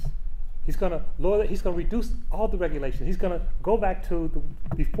billionaires. He's going to reduce all the regulations. He's going to go back to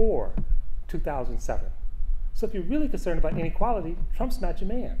before 2007. So if you're really concerned about inequality, Trump's not your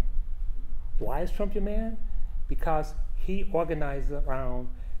man. Why is Trump your man? Because he organized around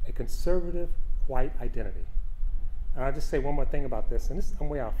a conservative white identity. And I'll just say one more thing about this, and I'm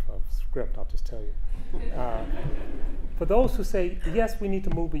way off of script, I'll just tell you. For those who say, yes, we need to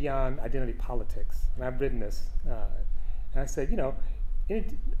move beyond identity politics, and I've written this, and I said,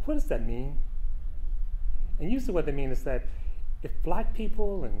 what does that mean? And usually what they mean is that if black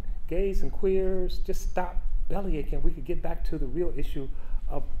people and gays and queers just stop bellyaching, we could get back to the real issue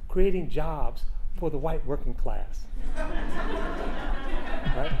of creating jobs for the white working class.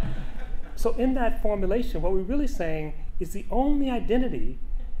 Right? So in that formulation, what we're really saying is the only identity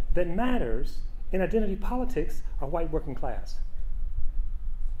that matters in identity politics are white working class.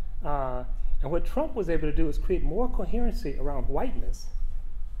 And what Trump was able to do is create more coherency around whiteness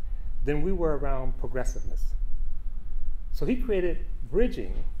than we were around progressiveness. So he created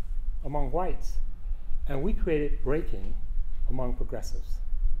bridging among whites, and we created breaking among progressives.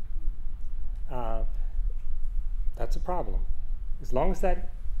 That's a problem. As long as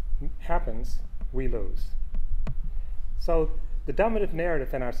that happens, we lose. So the dominant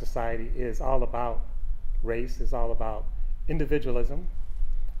narrative in our society is all about race, is all about individualism,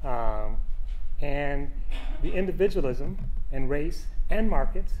 and the individualism and race and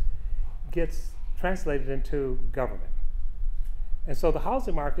markets gets translated into government. And so the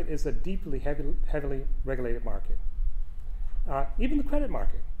housing market is a deeply, heavily regulated market. Even the credit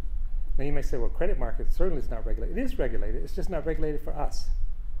market. Now you may say, well, credit market certainly is not regulated. It is regulated, it's just not regulated for us.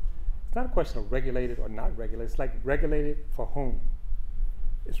 It's not a question of regulated or not regulated, it's like regulated for whom?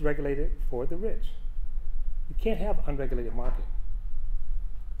 It's regulated for the rich. You can't have an unregulated market.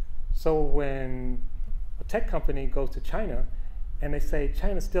 So when a tech company goes to China and they say,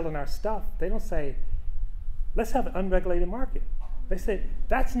 China's stealing our stuff, they don't say, let's have an unregulated market. They say,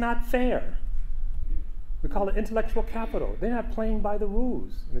 that's not fair. We call it intellectual capital. They're not playing by the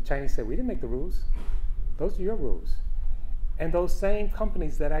rules. And the Chinese say, we didn't make the rules. Those are your rules. And those same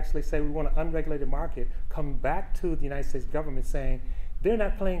companies that actually say we want an unregulated market come back to the United States government saying, they're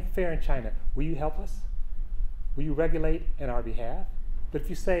not playing fair in China. Will you help us? Will you regulate on our behalf? But if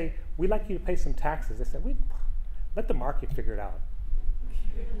you say, we'd like you to pay some taxes, they say, let the market figure it out.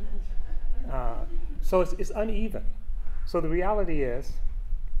 So it's uneven. So the reality is,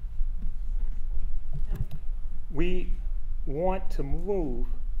 we want to move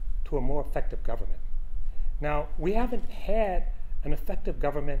to a more effective government. Now, we haven't had an effective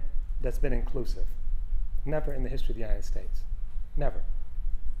government that's been inclusive. Never in the history of the United States. Never.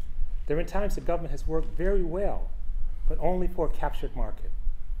 There have been times the government has worked very well, but only for a captured market.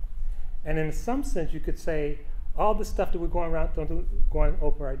 And in some sense, you could say, all the stuff that we're going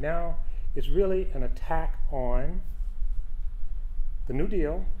over right now is really an attack on the New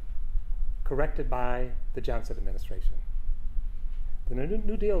Deal, corrected by the Johnson administration. The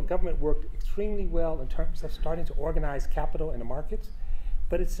New Deal government worked extremely well in terms of starting to organize capital in the markets,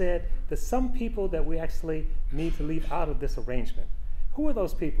 but it said that some people that we actually need to leave out of this arrangement. Who are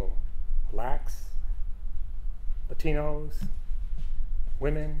those people? Blacks, Latinos,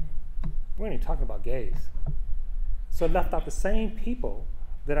 women. We ain't even talking about gays. So it left out the same people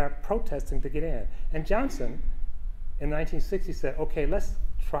that are protesting to get in. And Johnson, in 1960, said, okay, let's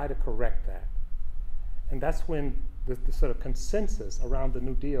try to correct that. And that's when the sort of consensus around the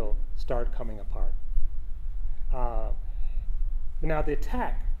New Deal started coming apart. Now the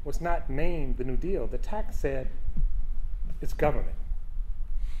attack was not named the New Deal. The attack said it's government.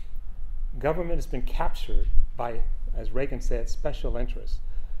 Government has been captured by, as Reagan said, special interests.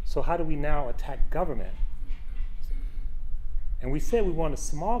 So how do we now attack government? And we said we want a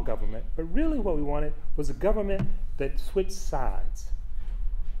small government, but really what we wanted was a government that switched sides.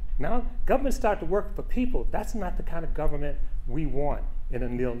 Now, government started to work for people. That's not the kind of government we want in a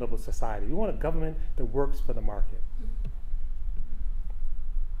neoliberal society. We want a government that works for the market.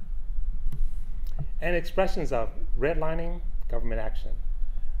 And expressions of redlining, government action.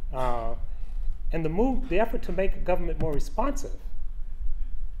 And the effort to make government more responsive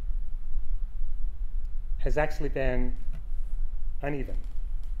has actually been uneven.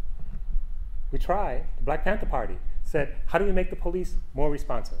 We tried, the Black Panther Party said, how do we make the police more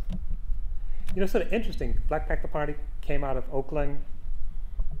responsive? Sort of interesting, Black Panther Party came out of Oakland.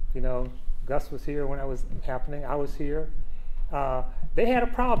 Gus was here when I was happening, I was here. They had a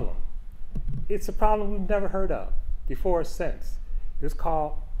problem. It's a problem we've never heard of before or since. It was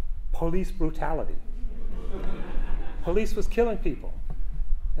called police brutality. Police was killing people.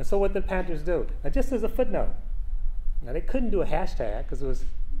 And so what did Panthers do? Now just as a footnote, Now, they couldn't do a hashtag because it was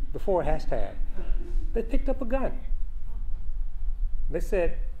before a hashtag. They picked up a gun. They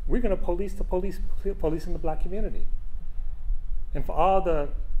said, we're going to police the police in the black community. And for all the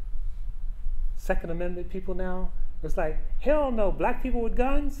Second Amendment people now, it's like, hell no, black people with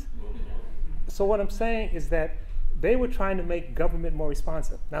guns? So what I'm saying is that they were trying to make government more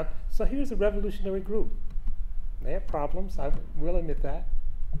responsive. Now, so here's a revolutionary group. They had problems, I will admit that.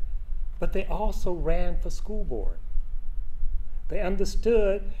 But they also ran for school board. They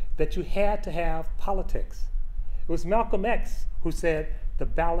understood that you had to have politics. It was Malcolm X who said the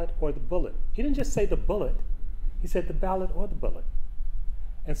ballot or the bullet. He didn't just say the bullet, he said the ballot or the bullet.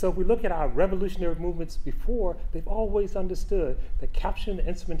 And so if we look at our revolutionary movements before, they've always understood that capturing the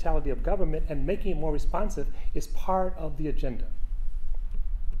instrumentality of government and making it more responsive is part of the agenda.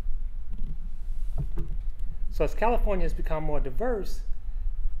 So as California has become more diverse,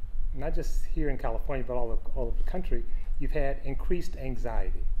 not just here in California, but all over the country, you've had increased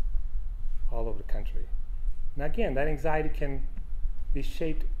anxiety all over the country. Now again, that anxiety can be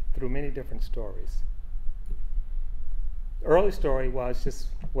shaped through many different stories. The early story was just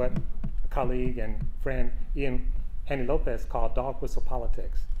what a colleague and friend, Ian Henry Lopez, called dog whistle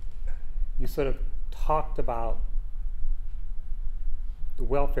politics. You sort of talked about the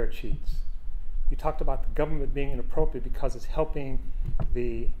welfare cheats. You talked about the government being inappropriate because it's helping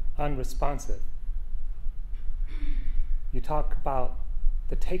the unresponsive. You talk about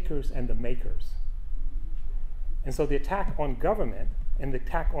the takers and the makers. And so the attack on government and the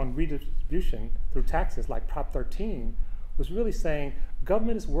attack on redistribution through taxes like Prop 13 was really saying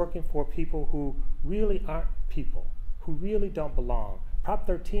government is working for people who really aren't people, who really don't belong. Prop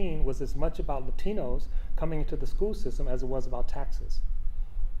 13 was as much about Latinos coming into the school system as it was about taxes.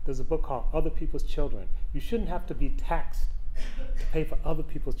 There's a book called Other People's Children. You shouldn't have to be taxed to pay for other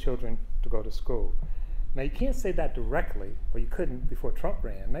people's children to go to school. Now, you can't say that directly, or you couldn't before Trump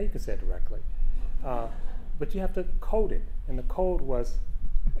ran. Now you can say it directly. But you have to code it, and the code was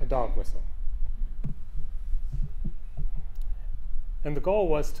a dog whistle. And the goal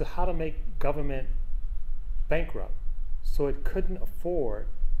was to how to make government bankrupt so it couldn't afford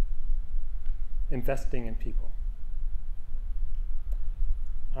investing in people.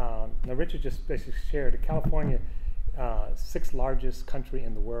 Now, Richard just basically shared that California, sixth largest country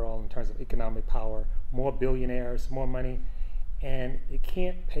in the world in terms of economic power, more billionaires, more money, and it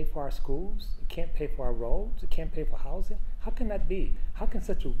can't pay for our schools, it can't pay for our roads, it can't pay for housing. How can that be? How can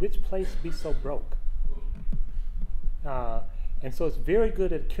such a rich place be so broke? And so it's very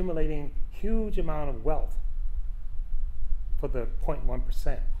good at accumulating huge amount of wealth for the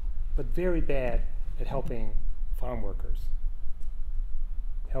 0.1%, but very bad at helping farm workers,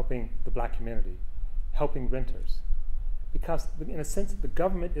 helping the black community, helping renters. Because in a sense, the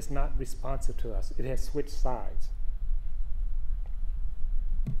government is not responsive to us. It has switched sides.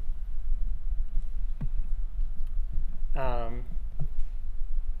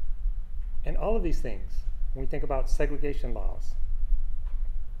 And all of these things, when we think about segregation laws,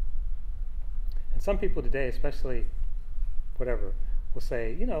 and some people today, especially whatever, will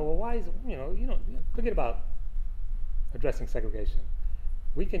say, well, why is, forget about addressing segregation.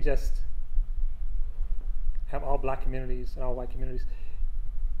 We can just have all black communities and all white communities.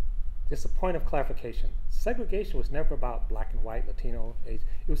 Just a point of clarification. Segregation was never about black and white, Latino, Asian.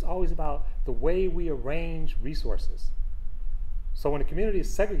 It was always about the way we arrange resources. So when a community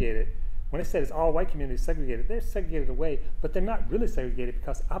is segregated, when they said it's all white communities segregated, they're segregated away, but they're not really segregated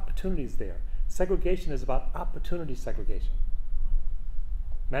because opportunity is there. Segregation is about opportunity segregation.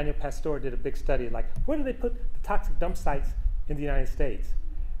 Manuel Pastor did a big study, like, where do they put the toxic dump sites in the United States?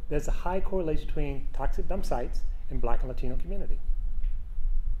 There's a high correlation between toxic dump sites and black and Latino community.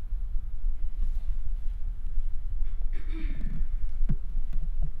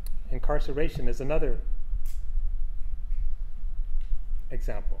 Incarceration is another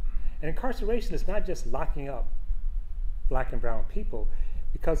example. And incarceration is not just locking up black and brown people,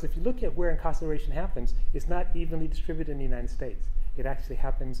 because if you look at where incarceration happens, it's not evenly distributed in the United States. It actually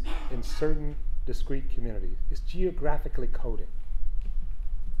happens in certain discrete communities. It's geographically coded.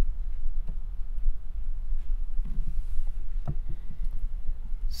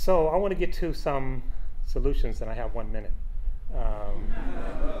 So I want to get to some solutions, and I have 1 minute.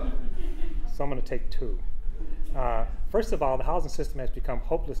 So I'm going to take two. First of all, the housing system has become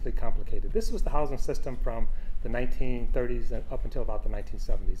hopelessly complicated. This was the housing system from the 1930s and up until about the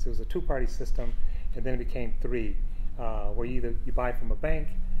 1970s. It was a two-party system, and then it became three, where you buy from a bank,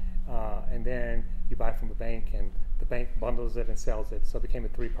 and then you buy from a bank, and the bank bundles it and sells it. So it became a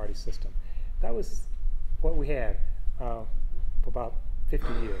three-party system. That was what we had for about 50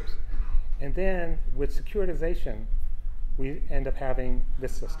 years. And then with securitization, we end up having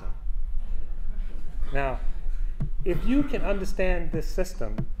this system. Now, if you can understand this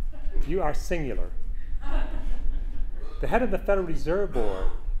system, you are singular. The head of the Federal Reserve Board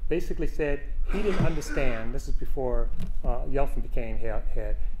basically said he didn't understand, this is before Yeltsin became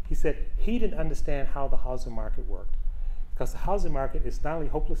head, he said he didn't understand how the housing market worked. Because the housing market is not only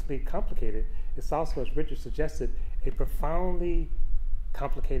hopelessly complicated, it's also, as Richard suggested, a profoundly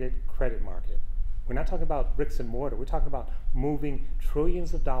complicated credit market. We're not talking about bricks and mortar, we're talking about moving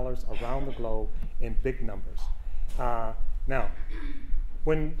trillions of dollars around the globe in big numbers. Now,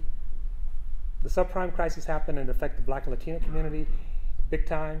 when the subprime crisis happened and affected the Black and Latino community big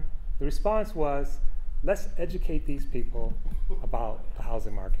time, the response was, let's educate these people about the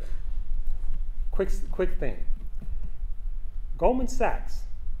housing market. Quick thing. Goldman Sachs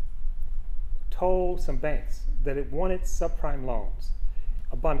told some banks that it wanted subprime loans,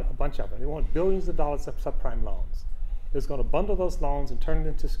 a bunch of them. It wanted billions of dollars of subprime loans. It was going to bundle those loans and turn them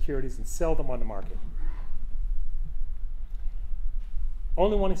into securities and sell them on the market.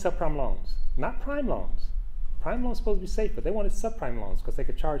 Only wanting subprime loans, not prime loans. Prime loans are supposed to be safe, but they wanted subprime loans because they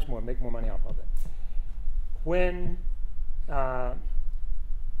could charge more and make more money off of it. When the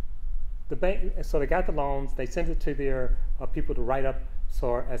bank, so they got the loans, they sent it to their people to write up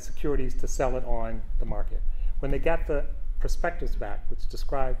as securities to sell it on the market. When they got the prospectus back, which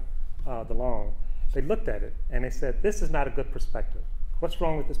described the loan, they looked at it and they said, this is not a good perspective. What's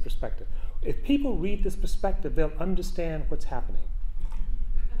wrong with this perspective? If people read this perspective, they'll understand what's happening.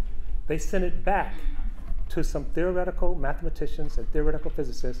 They sent it back to some theoretical mathematicians and theoretical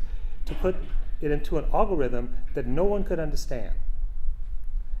physicists to put it into an algorithm that no one could understand.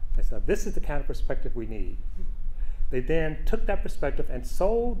 They said, this is the kind of perspective we need. They then took that perspective and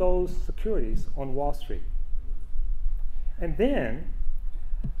sold those securities on Wall Street. And then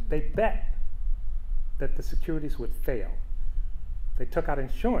they bet that the securities would fail. They took out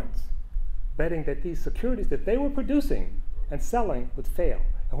insurance, betting that these securities that they were producing and selling would fail.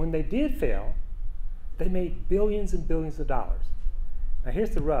 And when they did fail, they made billions and billions of dollars. Now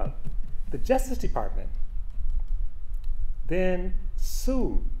here's the rub. The Justice Department then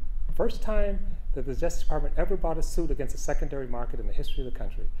sued. First time that the Justice Department ever brought a suit against a secondary market in the history of the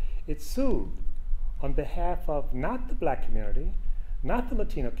country. It sued on behalf of not the Black community, not the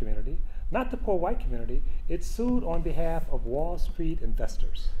Latino community, not the poor white community. It sued on behalf of Wall Street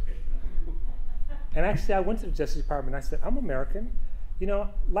investors. And actually, I went to the Justice Department and I said, I'm American. You know,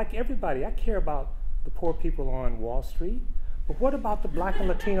 like everybody, I care about the poor people on Wall Street, but what about the Black and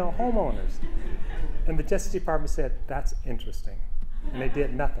Latino homeowners? And the Justice Department said, that's interesting. And they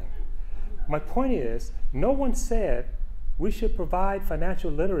did nothing. My point is, no one said we should provide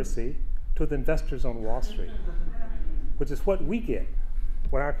financial literacy to the investors on Wall Street, which is what we get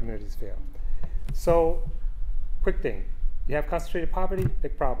when our communities fail. So, quick thing. You have concentrated poverty,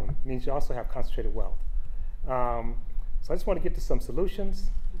 big problem. It means you also have concentrated wealth. So I just want to get to some solutions.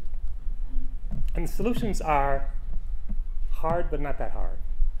 And the solutions are hard, but not that hard.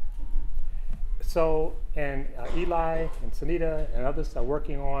 So, and Eli and Sunita and others are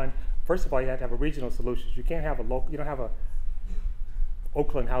working on, first of all, you have to have a regional solution. You can't have a local, you don't have a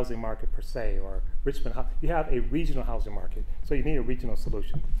Oakland housing market per se, or Richmond, you have a regional housing market. So you need a regional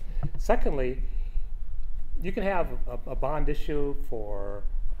solution. Secondly, you can have a bond issue for,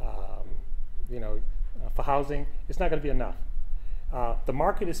 for housing. It's not going to be enough. The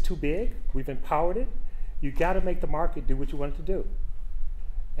market is too big. We've empowered it. You got to make the market do what you want it to do.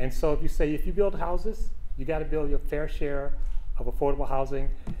 And so if you say, if you build houses, you got to build your fair share of affordable housing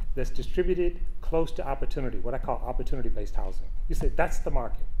that's distributed close to opportunity, what I call opportunity-based housing. You say, that's the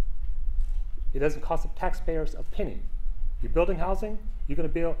market. It doesn't cost the taxpayers a penny. You're building housing, you're going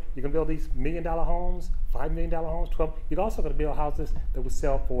to build these $1 million homes, $5 million homes, 12. You're also going to build houses that will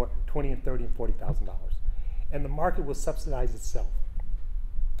sell for $20,000 and $30,000 and $40,000. And the market will subsidize itself.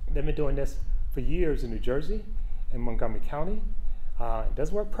 They've been doing this for years in New Jersey and Montgomery County. It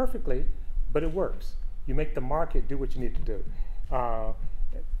doesn't work perfectly, but it works. You make the market do what you need to do.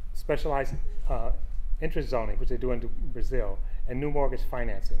 Specialized interest zoning, which they do in Brazil, and new mortgage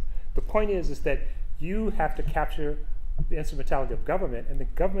financing. The point is that you have to capture the instrumentality of government, and the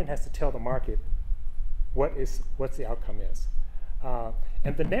government has to tell the market what's the outcome is.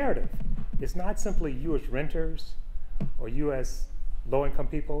 And the narrative is not simply you as renters or you as low-income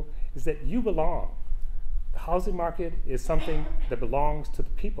people, is that you belong. The housing market is something that belongs to the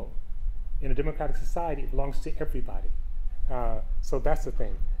people. In a democratic society, it belongs to everybody. So that's the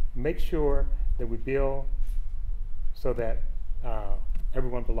thing. Make sure that we build so that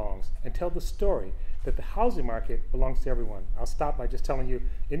everyone belongs, and tell the story that the housing market belongs to everyone. I'll stop by just telling you,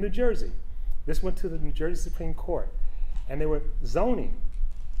 in New Jersey, this went to the New Jersey Supreme Court, and they were zoning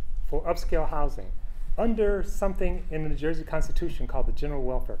for upscale housing under something in the New Jersey Constitution called the General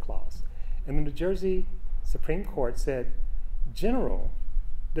Welfare Clause. And the New Jersey Supreme Court said, general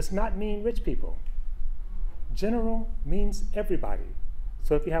does not mean rich people. General means everybody.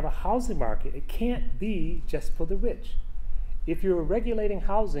 So if you have a housing market, it can't be just for the rich. If you're regulating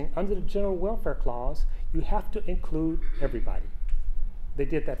housing under the General Welfare Clause, you have to include everybody. They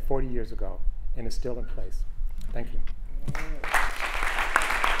did that 40 years ago, and it's still in place. Thank you.